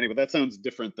misunderstanding, but that sounds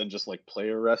different than just like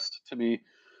player rest to me.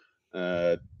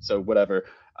 So whatever.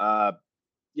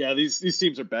 Yeah, these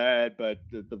teams are bad, but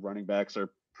the running backs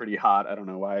are pretty hot. I don't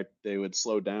know why they would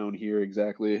slow down here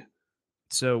exactly.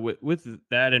 So with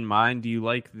that in mind, do you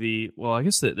like I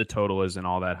guess the total isn't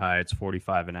all that high. It's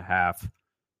 45.5.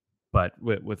 But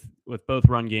with both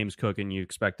run games cooking, you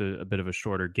expect a bit of a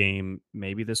shorter game.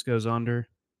 Maybe this goes under.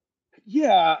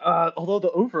 Yeah, although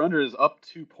the over-under is up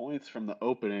 2 points from the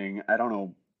opening, I don't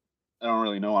know. I don't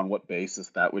really know on what basis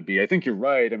that would be. I think you're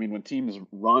right. I mean, when teams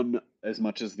run as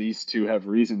much as these two have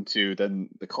reason to, then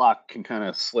the clock can kind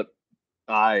of slip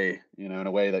by, in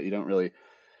a way that you don't really.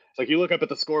 It's like you look up at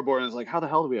the scoreboard and it's like, how the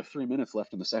hell do we have 3 minutes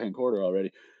left in the second quarter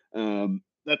already?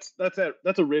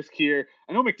 That's a risk here.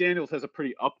 I know McDaniels has a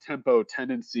pretty up-tempo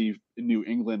tendency in New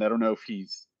England. I don't know if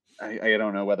I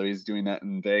don't know whether he's doing that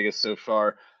in Vegas so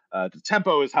far. The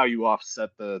tempo is how you offset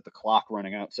the clock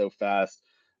running out so fast.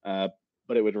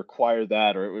 But it would require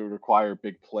that, or it would require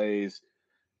big plays.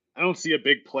 I don't see a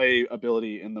big play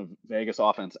ability in the Vegas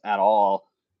offense at all.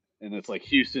 And it's like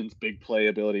Houston's big play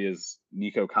ability is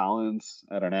Nico Collins.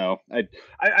 I don't know. I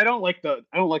don't like the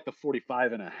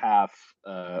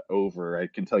 45.5 over. I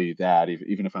can tell you that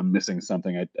even if I'm missing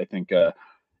something, I think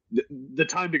the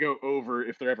time to go over,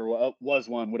 if there ever was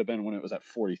one, would have been when it was at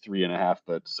 43.5,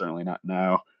 but certainly not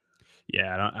now.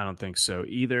 Yeah, I don't think so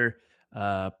either.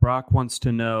 Brock wants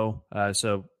to know.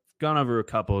 So gone over a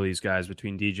couple of these guys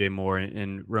between DJ Moore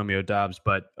and Romeo Doubs,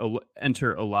 but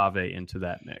enter Olave into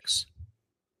that mix.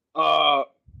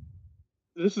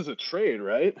 This is a trade,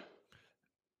 right?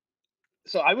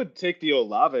 So I would take the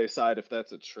Olave side if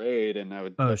that's a trade, and I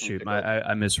would. Oh shoot,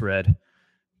 I misread.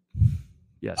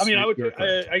 Yes, I mean,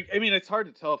 I mean, it's hard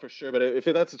to tell for sure, but if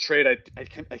that's a trade, I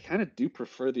kind of do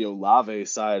prefer the Olave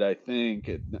side. I think,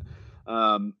 and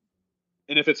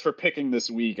if it's for picking this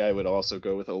week, I would also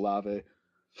go with Olave.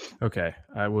 Okay,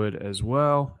 I would as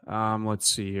well.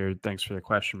 Let's see here. Thanks for the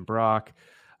question, Brock.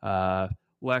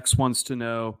 Lex wants to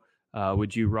know,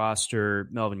 would you roster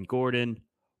Melvin Gordon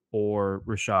or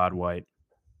Rachaad White?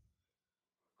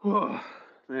 Oh,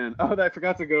 man. Oh, I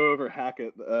forgot to go over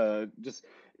Hackett.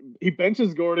 He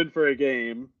benches Gordon for a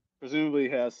game. Presumably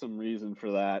has some reason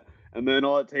for that. And then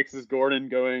all it takes is Gordon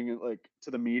going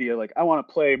to the media, I want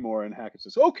to play more. And Hackett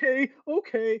says, okay.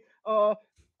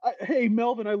 Hey,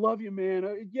 Melvin, I love you,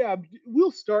 man. Yeah, we'll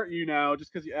start you now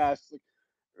just because you asked.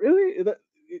 Really?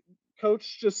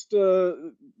 Coach just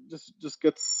totally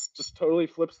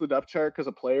flips the depth chart because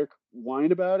a player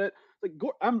whined about it.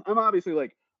 I'm obviously the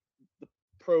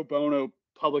pro bono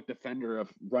public defender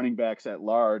of running backs at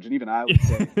large, and even I would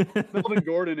say Melvin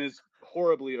Gordon is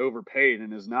horribly overpaid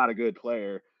and is not a good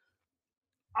player.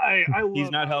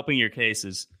 He's not helping your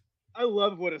cases. I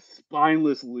love what a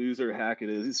spineless loser Hackett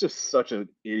is. He's just such an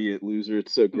idiot loser.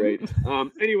 It's so great.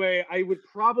 Anyway, I would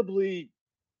probably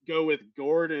go with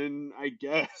Gordon, I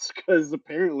guess, because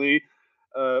apparently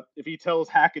if he tells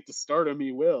Hackett to start him,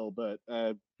 he will. But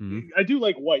I do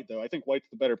like White, though. I think White's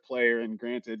the better player. And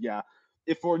granted, yeah,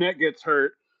 if Fournette gets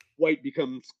hurt, White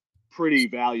becomes pretty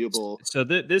valuable. So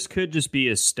this could just be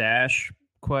a stash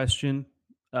question.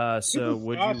 So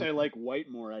would you? I like White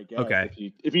more, I guess.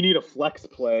 Okay. If you need a flex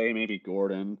play, maybe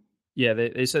Gordon. Yeah,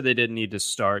 they said they didn't need to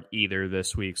start either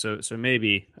this week, so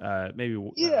maybe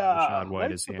Rachaad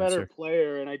White is the better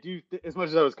player, and I do. As much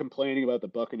as I was complaining about the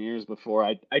Buccaneers before,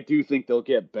 I do think they'll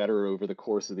get better over the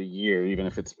course of the year, even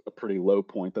if it's a pretty low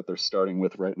point that they're starting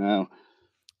with right now.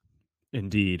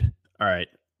 Indeed. All right,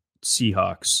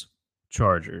 Seahawks,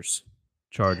 Chargers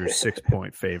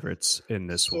 6-point favorites in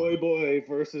this one. Soy boy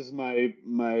versus my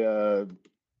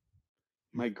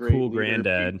great cool leader,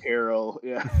 granddad Pete Carroll.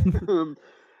 Yeah.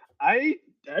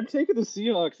 I'm taking the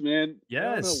Seahawks, man.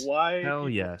 Yes. I don't know why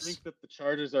people think that the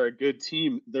Chargers are a good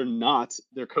team. They're not.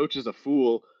 Their coach is a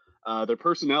fool. Their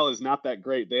personnel is not that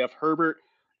great. They have Herbert,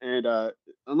 and I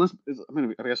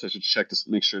guess I should check to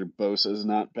make sure Bosa is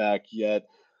not back yet.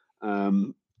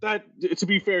 That, to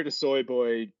be fair to Soy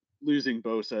Boy, losing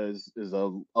Bosa is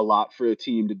a lot for a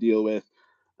team to deal with.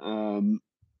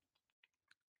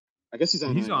 I guess he's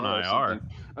on He's IR on or IR. something.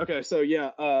 Okay, so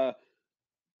yeah,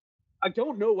 I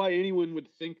don't know why anyone would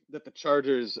think that the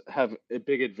Chargers have a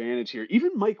big advantage here.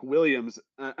 Even Mike Williams,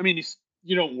 I mean,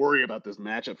 you don't worry about this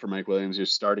matchup for Mike Williams. You're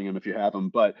starting him if you have him,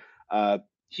 but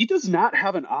he does not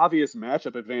have an obvious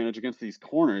matchup advantage against these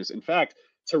corners. In fact,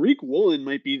 Tariq Woolen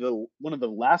might be one of the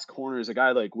last corners a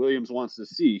guy like Williams wants to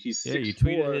see. He's 6'4". You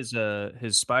tweeted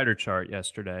his spider chart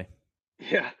yesterday.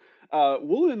 Yeah.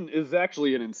 Woolen is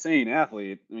actually an insane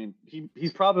athlete. I mean,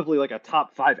 he's probably like a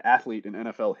top 5 athlete in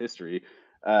NFL history.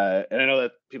 And I know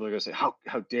that people are going to say, how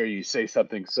dare you say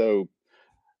something so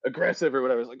aggressive or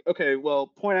whatever. It's like, okay, well,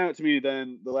 point out to me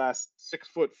then the last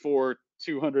 6'4",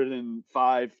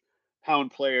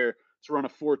 205-pound player to run a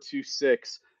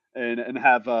 4.26 and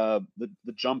have the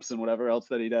jumps and whatever else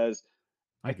that he does.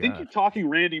 I think you're talking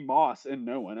Randy Moss and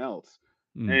no one else.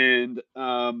 And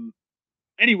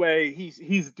anyway,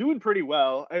 he's doing pretty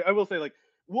well. I will say, like,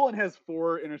 Woolen has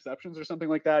 4 interceptions or something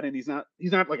like that, and he's not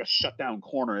like a shutdown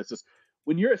corner. It's just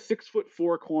when you're a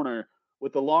 6'4" corner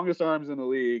with the longest arms in the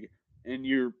league, and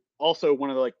you're also one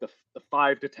of the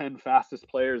 5 to 10 fastest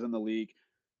players in the league,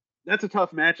 that's a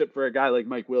tough matchup for a guy like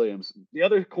Mike Williams. The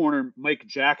other corner, Mike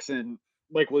Jackson,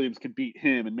 Mike Williams can beat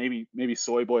him, and maybe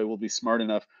Soy Boy will be smart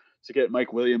enough to get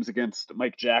Mike Williams against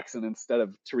Mike Jackson instead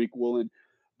of Tariq Woolen.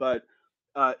 But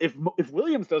if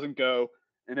Williams doesn't go,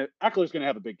 and Eckler's going to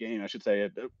have a big game, I should say.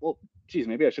 Well, geez,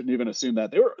 maybe I shouldn't even assume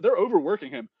that. They're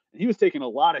overworking him, and he was taking a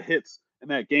lot of hits in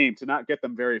that game to not get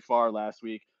them very far last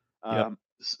week. Yep.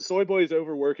 Soy Boy's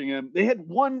overworking him. They had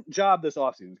one job this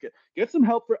offseason: get some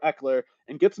help for Eckler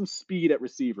and get some speed at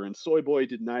receiver, and Soy Boy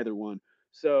did neither one.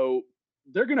 So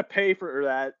they're going to pay for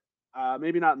that.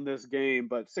 Maybe not in this game,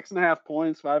 but 6.5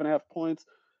 points, 5.5 points.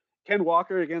 Ken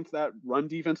Walker against that run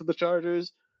defense of the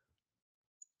Chargers.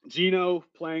 Gino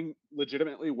playing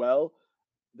legitimately well.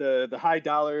 The high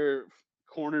dollar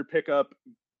corner pickup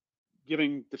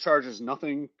giving the Chargers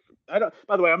nothing.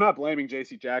 By the way, I'm not blaming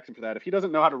J.C. Jackson for that. If he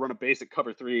doesn't know how to run a basic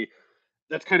cover 3,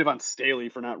 that's kind of on Staley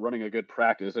for not running a good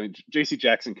practice. I mean, J.C.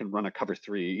 Jackson can run a cover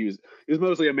 3. He was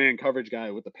mostly a man coverage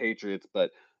guy with the Patriots,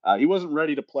 but he wasn't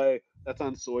ready to play. That's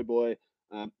on Soy Boy.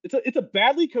 It's a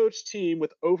badly coached team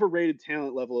with overrated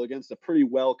talent level against a pretty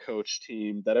well coached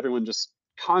team that everyone just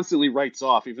constantly writes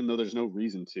off, even though there's no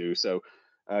reason to. So,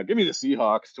 give me the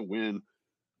Seahawks to win.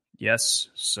 Yes,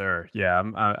 sir. Yeah,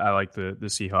 I like the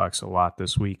Seahawks a lot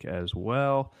this week as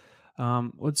well.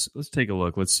 Let's take a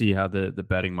look. Let's see how the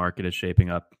betting market is shaping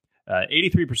up.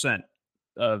 83%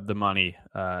 of the money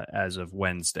as of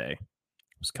Wednesday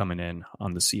was coming in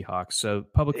on the Seahawks. So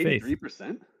public 83%? Faith.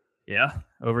 83%? Yeah,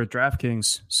 over at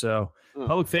DraftKings. So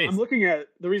public faith. I'm looking at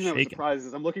the reason I was surprised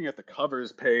is I'm looking at the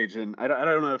covers page, and I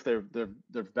don't know if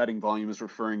their betting volume is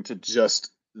referring to just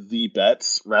the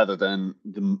bets rather than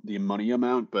the money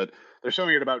amount, but they're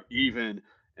showing it about even,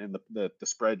 and the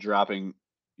spread dropping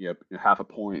half a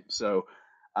point. So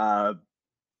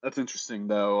that's interesting,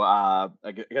 though. I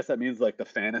guess that means like the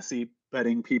fantasy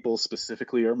betting people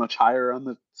specifically are much higher on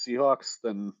the Seahawks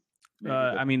than.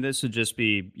 I mean, this would just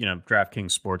be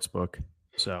DraftKings Sportsbook.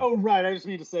 So. Oh right, I just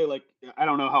need to say, like, I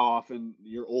don't know how often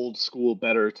your old school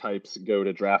bettor types go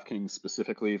to DraftKings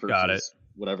specifically versus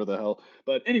whatever the hell.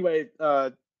 But anyway,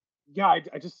 yeah,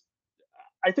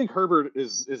 I think Herbert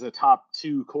is a top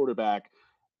 2 quarterback,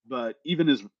 but even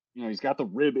as he's got the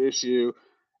rib issue.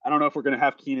 I don't know if we're going to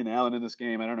have Keenan Allen in this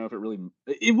game. I don't know if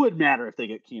it would matter if they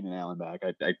get Keenan Allen back.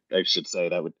 I should say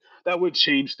that would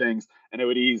change things, and it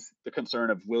would ease the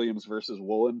concern of Williams versus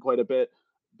Woolen quite a bit.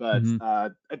 But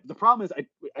the problem is,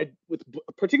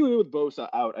 particularly with Bosa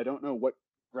out, I don't know what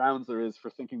grounds there is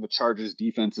for thinking the Chargers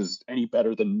defense is any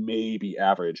better than maybe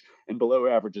average, and below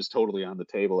average is totally on the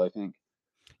table, I think.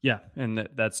 Yeah, and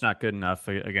that's not good enough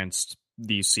against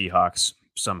these Seahawks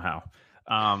somehow.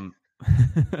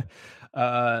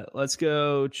 Let's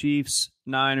go Chiefs,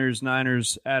 Niners.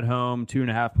 Niners at home,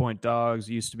 2.5 point dogs.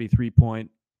 Used to be 3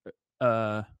 point.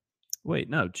 Wait,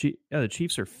 no. The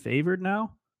Chiefs are favored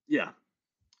now? Yeah.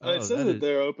 It says that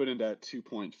they're opening at 2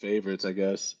 point favorites, I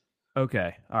guess.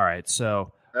 Okay. All right.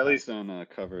 So at least on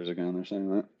covers again, they're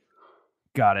saying that.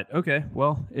 Got it. Okay.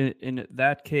 Well, in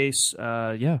that case,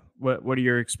 yeah. What are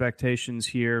your expectations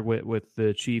here with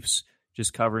the Chiefs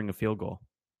just covering a field goal?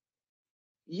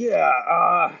 Yeah,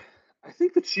 I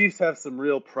think the Chiefs have some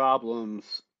real problems,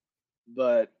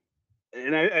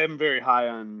 and I am very high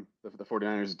on the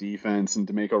 49ers defense and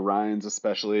DeMeco Ryans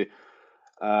especially.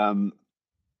 The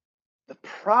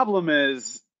problem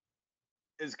is,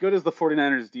 as good as the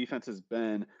 49ers defense has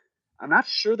been, I'm not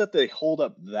sure that they hold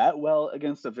up that well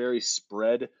against a very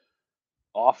spread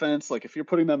offense. Like if you're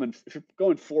putting them if you're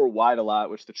going 4 wide a lot,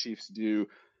 which the Chiefs do,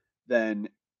 then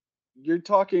you're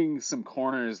talking some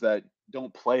corners that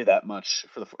don't play that much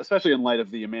especially in light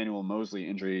of the Emmanuel Mosley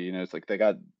injury. It's like they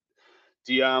got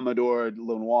Diamador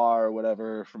Lenoir or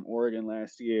whatever from Oregon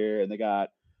last year, and they got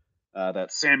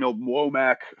that Samuel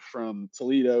Womack from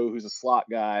Toledo, who's a slot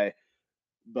guy.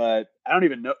 But I don't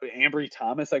even know. Ambry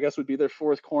Thomas, I guess, would be their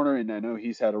fourth corner, and I know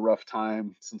he's had a rough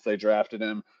time since they drafted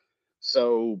him.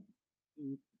 So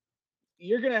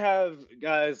you're going to have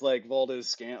guys like Valdez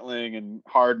Scantling and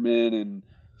Hardman, and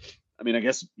I mean, I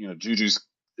guess, Juju's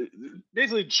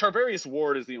basically Charvarius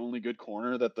Ward is the only good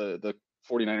corner that the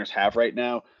 49ers have right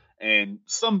now, and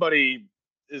somebody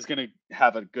is going to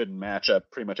have a good matchup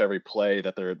pretty much every play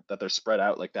that they're spread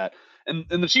out like that. And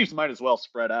the Chiefs might as well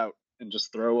spread out and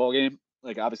just throw all game.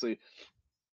 Like, obviously,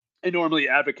 I normally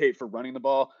advocate for running the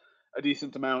ball a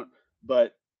decent amount,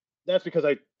 but that's because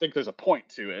I think there's a point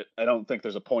to it. I don't think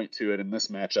there's a point to it in this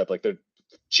matchup. Like, the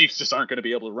Chiefs just aren't going to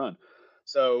be able to run.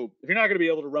 So if you're not going to be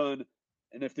able to run,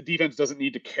 and if the defense doesn't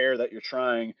need to care that you're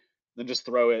trying, then just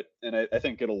throw it. And I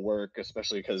think it'll work,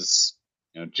 especially because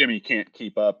Jimmy can't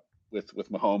keep up with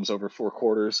Mahomes over 4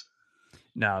 quarters.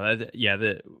 No,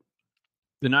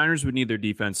 the Niners would need their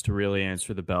defense to really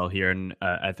answer the bell here, and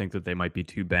I think that they might be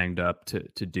too banged up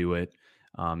to do it.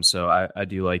 So I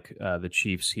do like the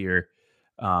Chiefs here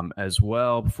as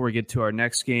well. Before we get to our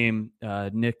next game,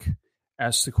 Nick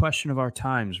asks the question of our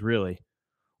times, really.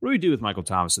 What do we do with Michael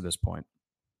Thomas at this point?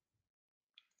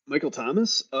 Michael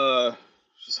Thomas?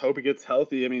 Just hope he gets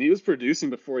healthy. I mean, he was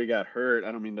producing before he got hurt.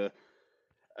 I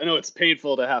know it's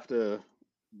painful to have to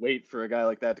wait for a guy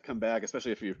like that to come back,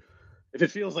 especially if it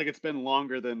feels like it's been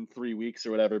longer than 3 weeks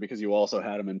or whatever, because you also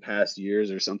had him in past years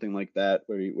or something like that,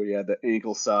 where you had the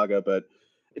ankle saga. But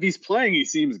if he's playing, he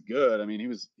seems good. I mean, he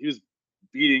was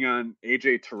beating on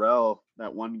AJ Terrell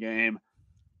that one game,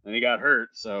 and he got hurt,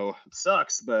 so it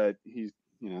sucks. But he's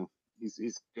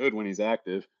good when he's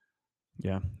active.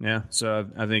 Yeah. So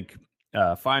I think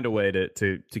find a way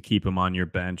to keep him on your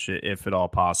bench if at all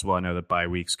possible. I know that bye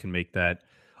weeks can make that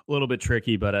a little bit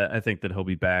tricky, but I think that he'll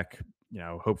be back,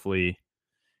 hopefully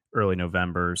early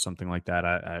November or something like that.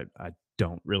 I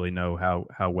don't really know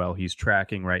how well he's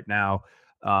tracking right now.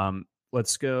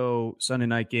 Let's go Sunday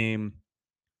night game.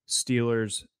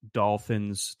 Steelers,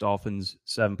 Dolphins. Dolphins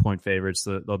 7-point favorites.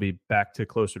 They'll be back to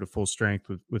closer to full strength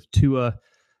with Tua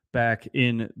back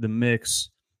in the mix.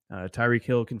 Tyreek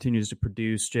Hill continues to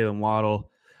produce. Jalen Waddle.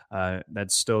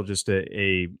 That's still just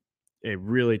a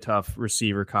really tough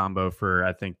receiver combo for,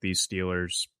 I think, these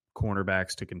Steelers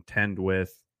cornerbacks to contend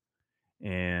with.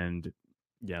 And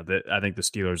yeah, I think the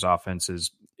Steelers offense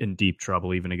is in deep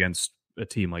trouble, even against a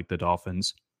team like the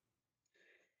Dolphins.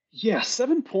 Yeah,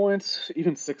 7 points,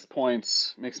 even 6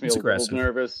 points makes me a little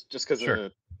nervous just because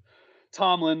of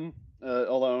Tomlin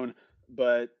alone.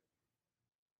 But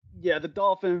yeah, the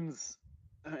Dolphins,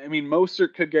 I mean,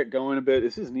 Mostert could get going a bit.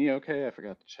 Is his knee okay? I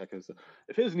forgot to check his.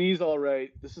 If his knee's all right,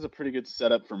 this is a pretty good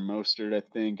setup for Mostert, I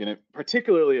think. And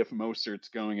particularly if Mostert's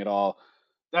going at all,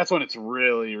 that's when it's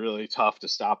really, really tough to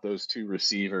stop those two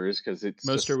receivers, because it's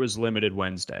Mostert was limited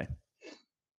Wednesday.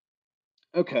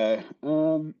 Okay.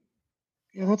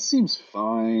 Yeah, that seems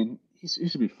fine. He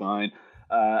should be fine.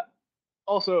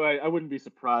 Also, I wouldn't be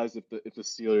surprised if the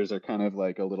Steelers are kind of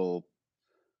like a little,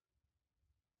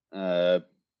 not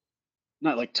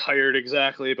like tired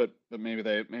exactly, but maybe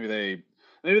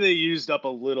they used up a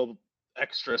little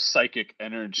extra psychic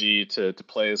energy to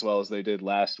play as well as they did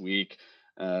last week.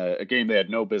 A game they had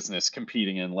no business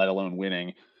competing in, let alone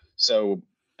winning. So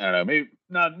I don't know, maybe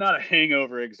not a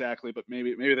hangover exactly, but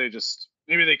maybe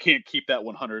they can't keep that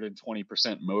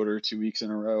 120% motor 2 weeks in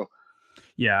a row.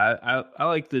 Yeah, I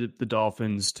like the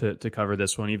Dolphins to cover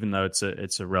this one, even though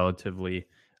it's a relatively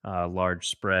large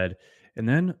spread. And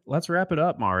then let's wrap it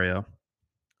up, Mario.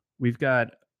 We've got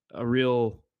a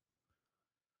real.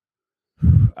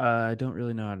 I don't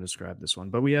really know how to describe this one,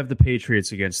 but we have the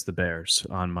Patriots against the Bears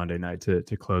on Monday night to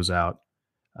close out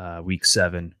Week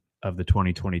 7 of the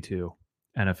 2022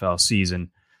 NFL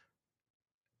season.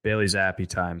 Bailey Zappi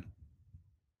time.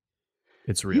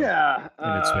 It's real. Yeah,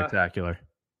 and it's spectacular.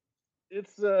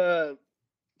 It's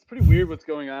pretty weird what's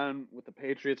going on with the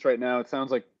Patriots right now. It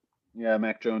sounds like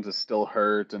Mac Jones is still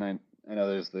hurt, and I know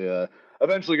there's the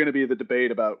eventually going to be the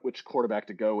debate about which quarterback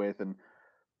to go with, and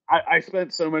I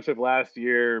spent so much of last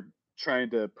year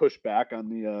trying to push back on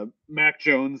the Mac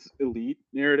Jones elite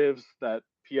narratives that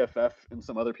PFF and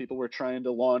some other people were trying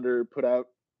to put out,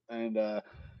 and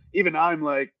even I'm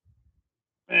like,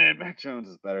 man, Mac Jones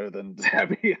is better than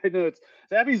Zappi. I know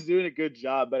Zappi's doing a good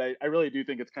job, but I really do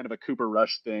think it's kind of a Cooper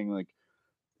Rush thing. Like,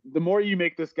 the more you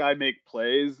make this guy make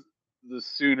plays, the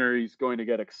sooner he's going to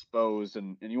get exposed,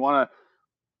 and you want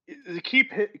to.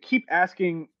 keep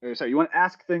asking. Or sorry, you want to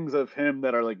ask things of him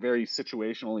that are like very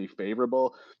situationally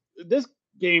favorable. This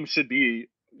game should be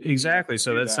exactly.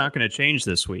 So that's not going to change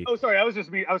this week. Oh, sorry. I was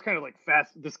kind of like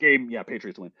fast. This game, yeah,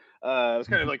 Patriots win. I was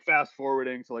kind of like fast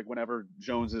forwarding to like whenever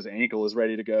Jones's ankle is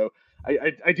ready to go.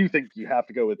 I do think you have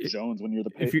to go with Jones when you're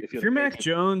the if you're Mac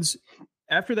Jones.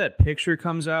 After that picture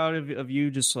comes out of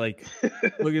you just like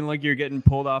looking like you're getting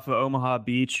pulled off of Omaha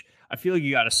Beach, I feel like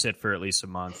you got to sit for at least a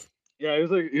month. Yeah,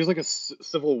 he was like a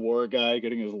Civil War guy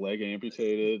getting his leg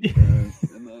amputated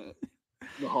in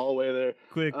the hallway there.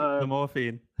 Quick, the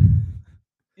morphine.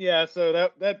 Yeah, so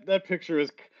that picture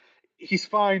is. He's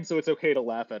fine, so it's okay to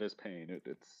laugh at his pain.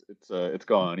 It's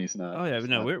gone. He's not. Oh yeah, but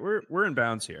no, we're in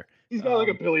bounds here. He's got like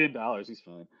 $1 billion. He's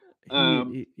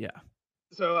fine. Yeah.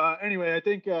 So anyway, I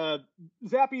think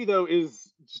Zappe though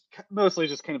is mostly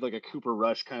just kind of like a Cooper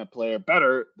Rush kind of player,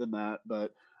 better than that.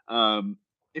 But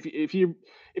if you're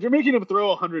making him throw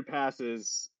 100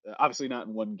 passes, obviously not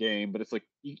in one game, but it's like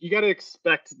you got to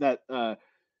expect that the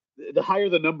higher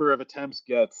the number of attempts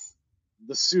gets,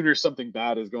 the sooner something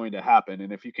bad is going to happen.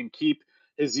 And if you can keep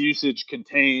his usage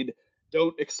contained,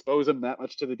 don't expose him that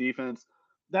much to the defense,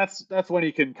 that's when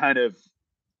he can kind of.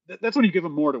 That's when you give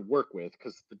him more to work with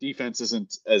because the defense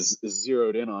isn't as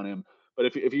zeroed in on him. But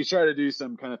if you try to do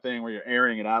some kind of thing where you're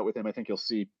airing it out with him, I think you'll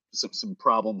see some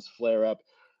problems flare up.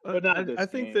 But not I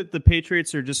think that the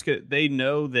Patriots are just they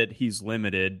know that he's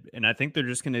limited, and I think they're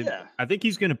just going to. Yeah. I think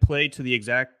he's going to play to the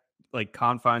exact like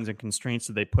confines and constraints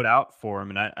that they put out for him,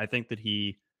 and I think that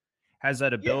he has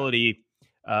that ability.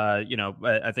 Yeah.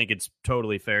 I think it's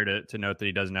totally fair to note that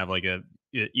he doesn't have like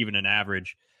even an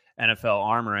average NFL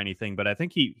arm or anything, but I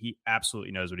think he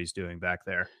absolutely knows what he's doing back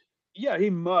there. Yeah, he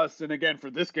must. And again,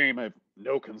 for this game, I have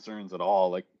no concerns at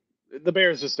all. Like the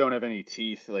Bears just don't have any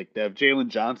teeth. Like they have Jalen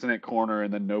Johnson at corner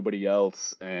and then nobody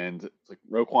else. And it's like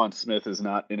Roquan Smith is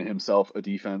not in himself a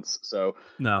defense. So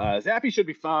no, Zappe should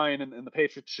be fine, and the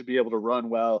Patriots should be able to run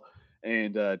well.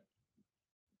 And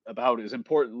about as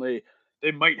importantly,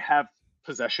 they might have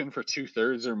possession for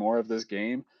 2/3 or more of this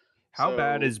game. How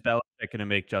bad is Belichick going to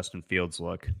make Justin Fields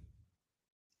look?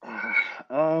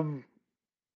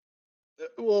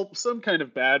 Well, some kind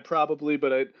of bad probably,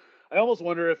 but I almost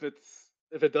wonder if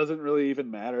it doesn't really even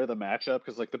matter the matchup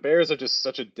because like the Bears are just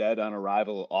such a dead on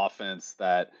arrival offense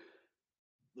that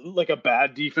like a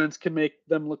bad defense can make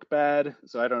them look bad.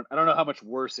 So I don't know how much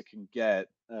worse it can get.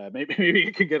 Maybe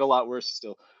it can get a lot worse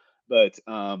still, but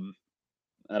I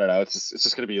don't know. It's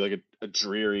just going to be like a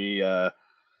dreary.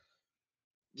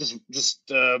 Just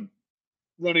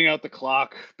running out the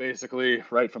clock basically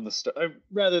right from the start.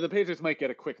 Rather, the Patriots might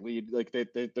get a quick lead. Like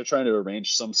they're trying to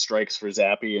arrange some strikes for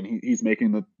Zappe, and he's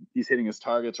hitting his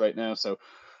targets right now. So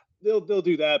they'll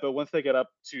do that. But once they get up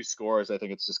 2 scores, I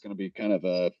think it's just going to be kind of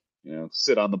a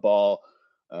sit on the ball,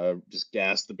 just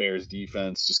gas the Bears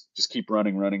defense, just keep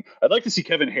running. I'd like to see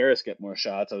Kevin Harris get more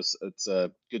shots. It's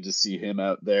good to see him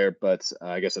out there, but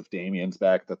I guess if Damien's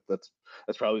back,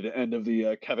 that's probably the end of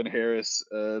the Kevin Harris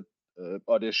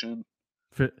audition.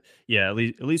 At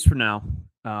least for now.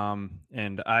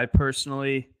 And I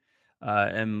personally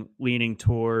am leaning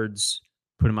towards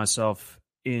putting myself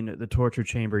in the torture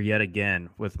chamber yet again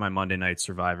with my Monday Night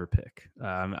Survivor pick.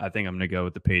 I think I'm going to go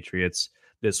with the Patriots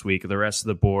this week. The rest of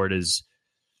the board is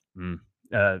I'm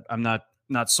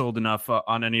not sold enough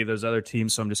on any of those other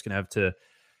teams, so I'm just going to have to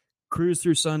cruise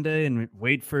through Sunday and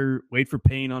wait for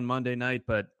pain on Monday night.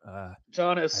 But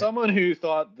John, as someone who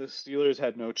thought the Steelers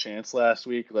had no chance last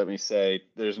week, let me say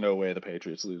there's no way the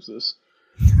Patriots lose this.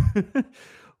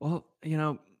 Well,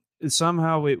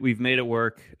 somehow we've made it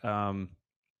work.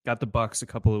 Got the Bucks a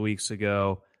couple of weeks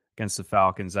ago against the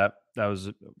Falcons. That was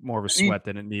more of a sweat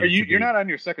than it needed. You're not on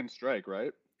your second strike,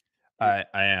 right? I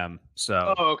am.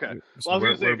 So. Oh, okay. Well, I was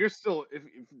going to say, if you're still, if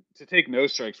to take no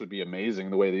strikes would be amazing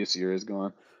the way this year is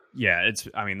going. Yeah,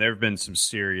 there have been some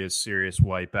serious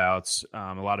wipeouts.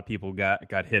 A lot of people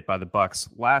got hit by the Bucks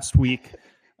last week.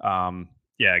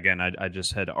 Again, I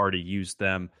just had already used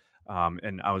them.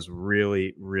 And I was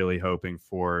really, really hoping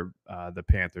for the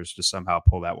Panthers to somehow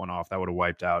pull that one off. That would have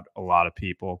wiped out a lot of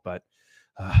people, but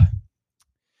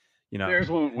Bears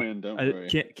won't win. Don't worry.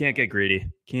 Can't get greedy.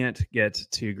 Can't get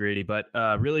too greedy. But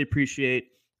really appreciate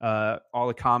all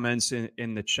the comments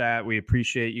in the chat. We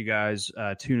appreciate you guys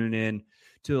tuning in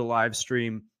to the live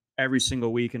stream every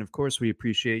single week, and of course, we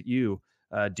appreciate you,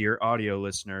 dear audio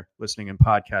listener, listening in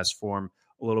podcast form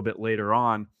a little bit later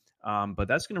on. But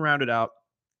that's going to round it out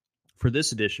for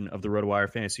this edition of the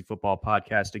RotoWire Fantasy Football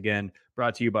Podcast. Again,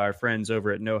 brought to you by our friends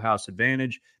over at No House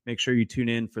Advantage. Make sure you tune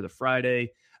in for the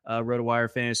Friday RotoWire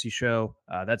Fantasy Show.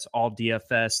 That's all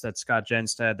DFS. That's Scott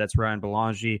Genstad. That's Ryan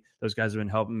Belangi. Those guys have been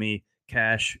helping me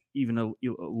cash even a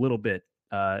little bit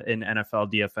in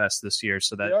NFL DFS this year.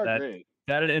 So that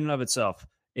in and of itself,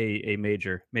 a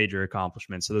major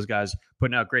accomplishment. So those guys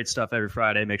putting out great stuff every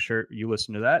Friday. Make sure you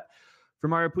listen to that. For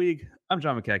Mario Puig, I'm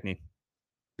John McKechnie.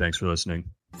 Thanks for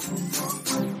listening.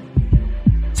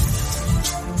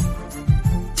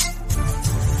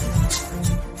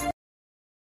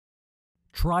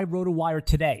 Try RotoWire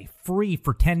today, free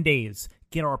for 10 days.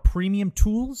 Get our premium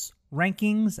tools,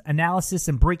 rankings, analysis,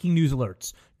 and breaking news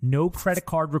alerts. No credit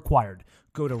card required.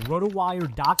 Go to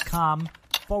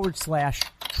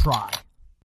rotowire.com/try.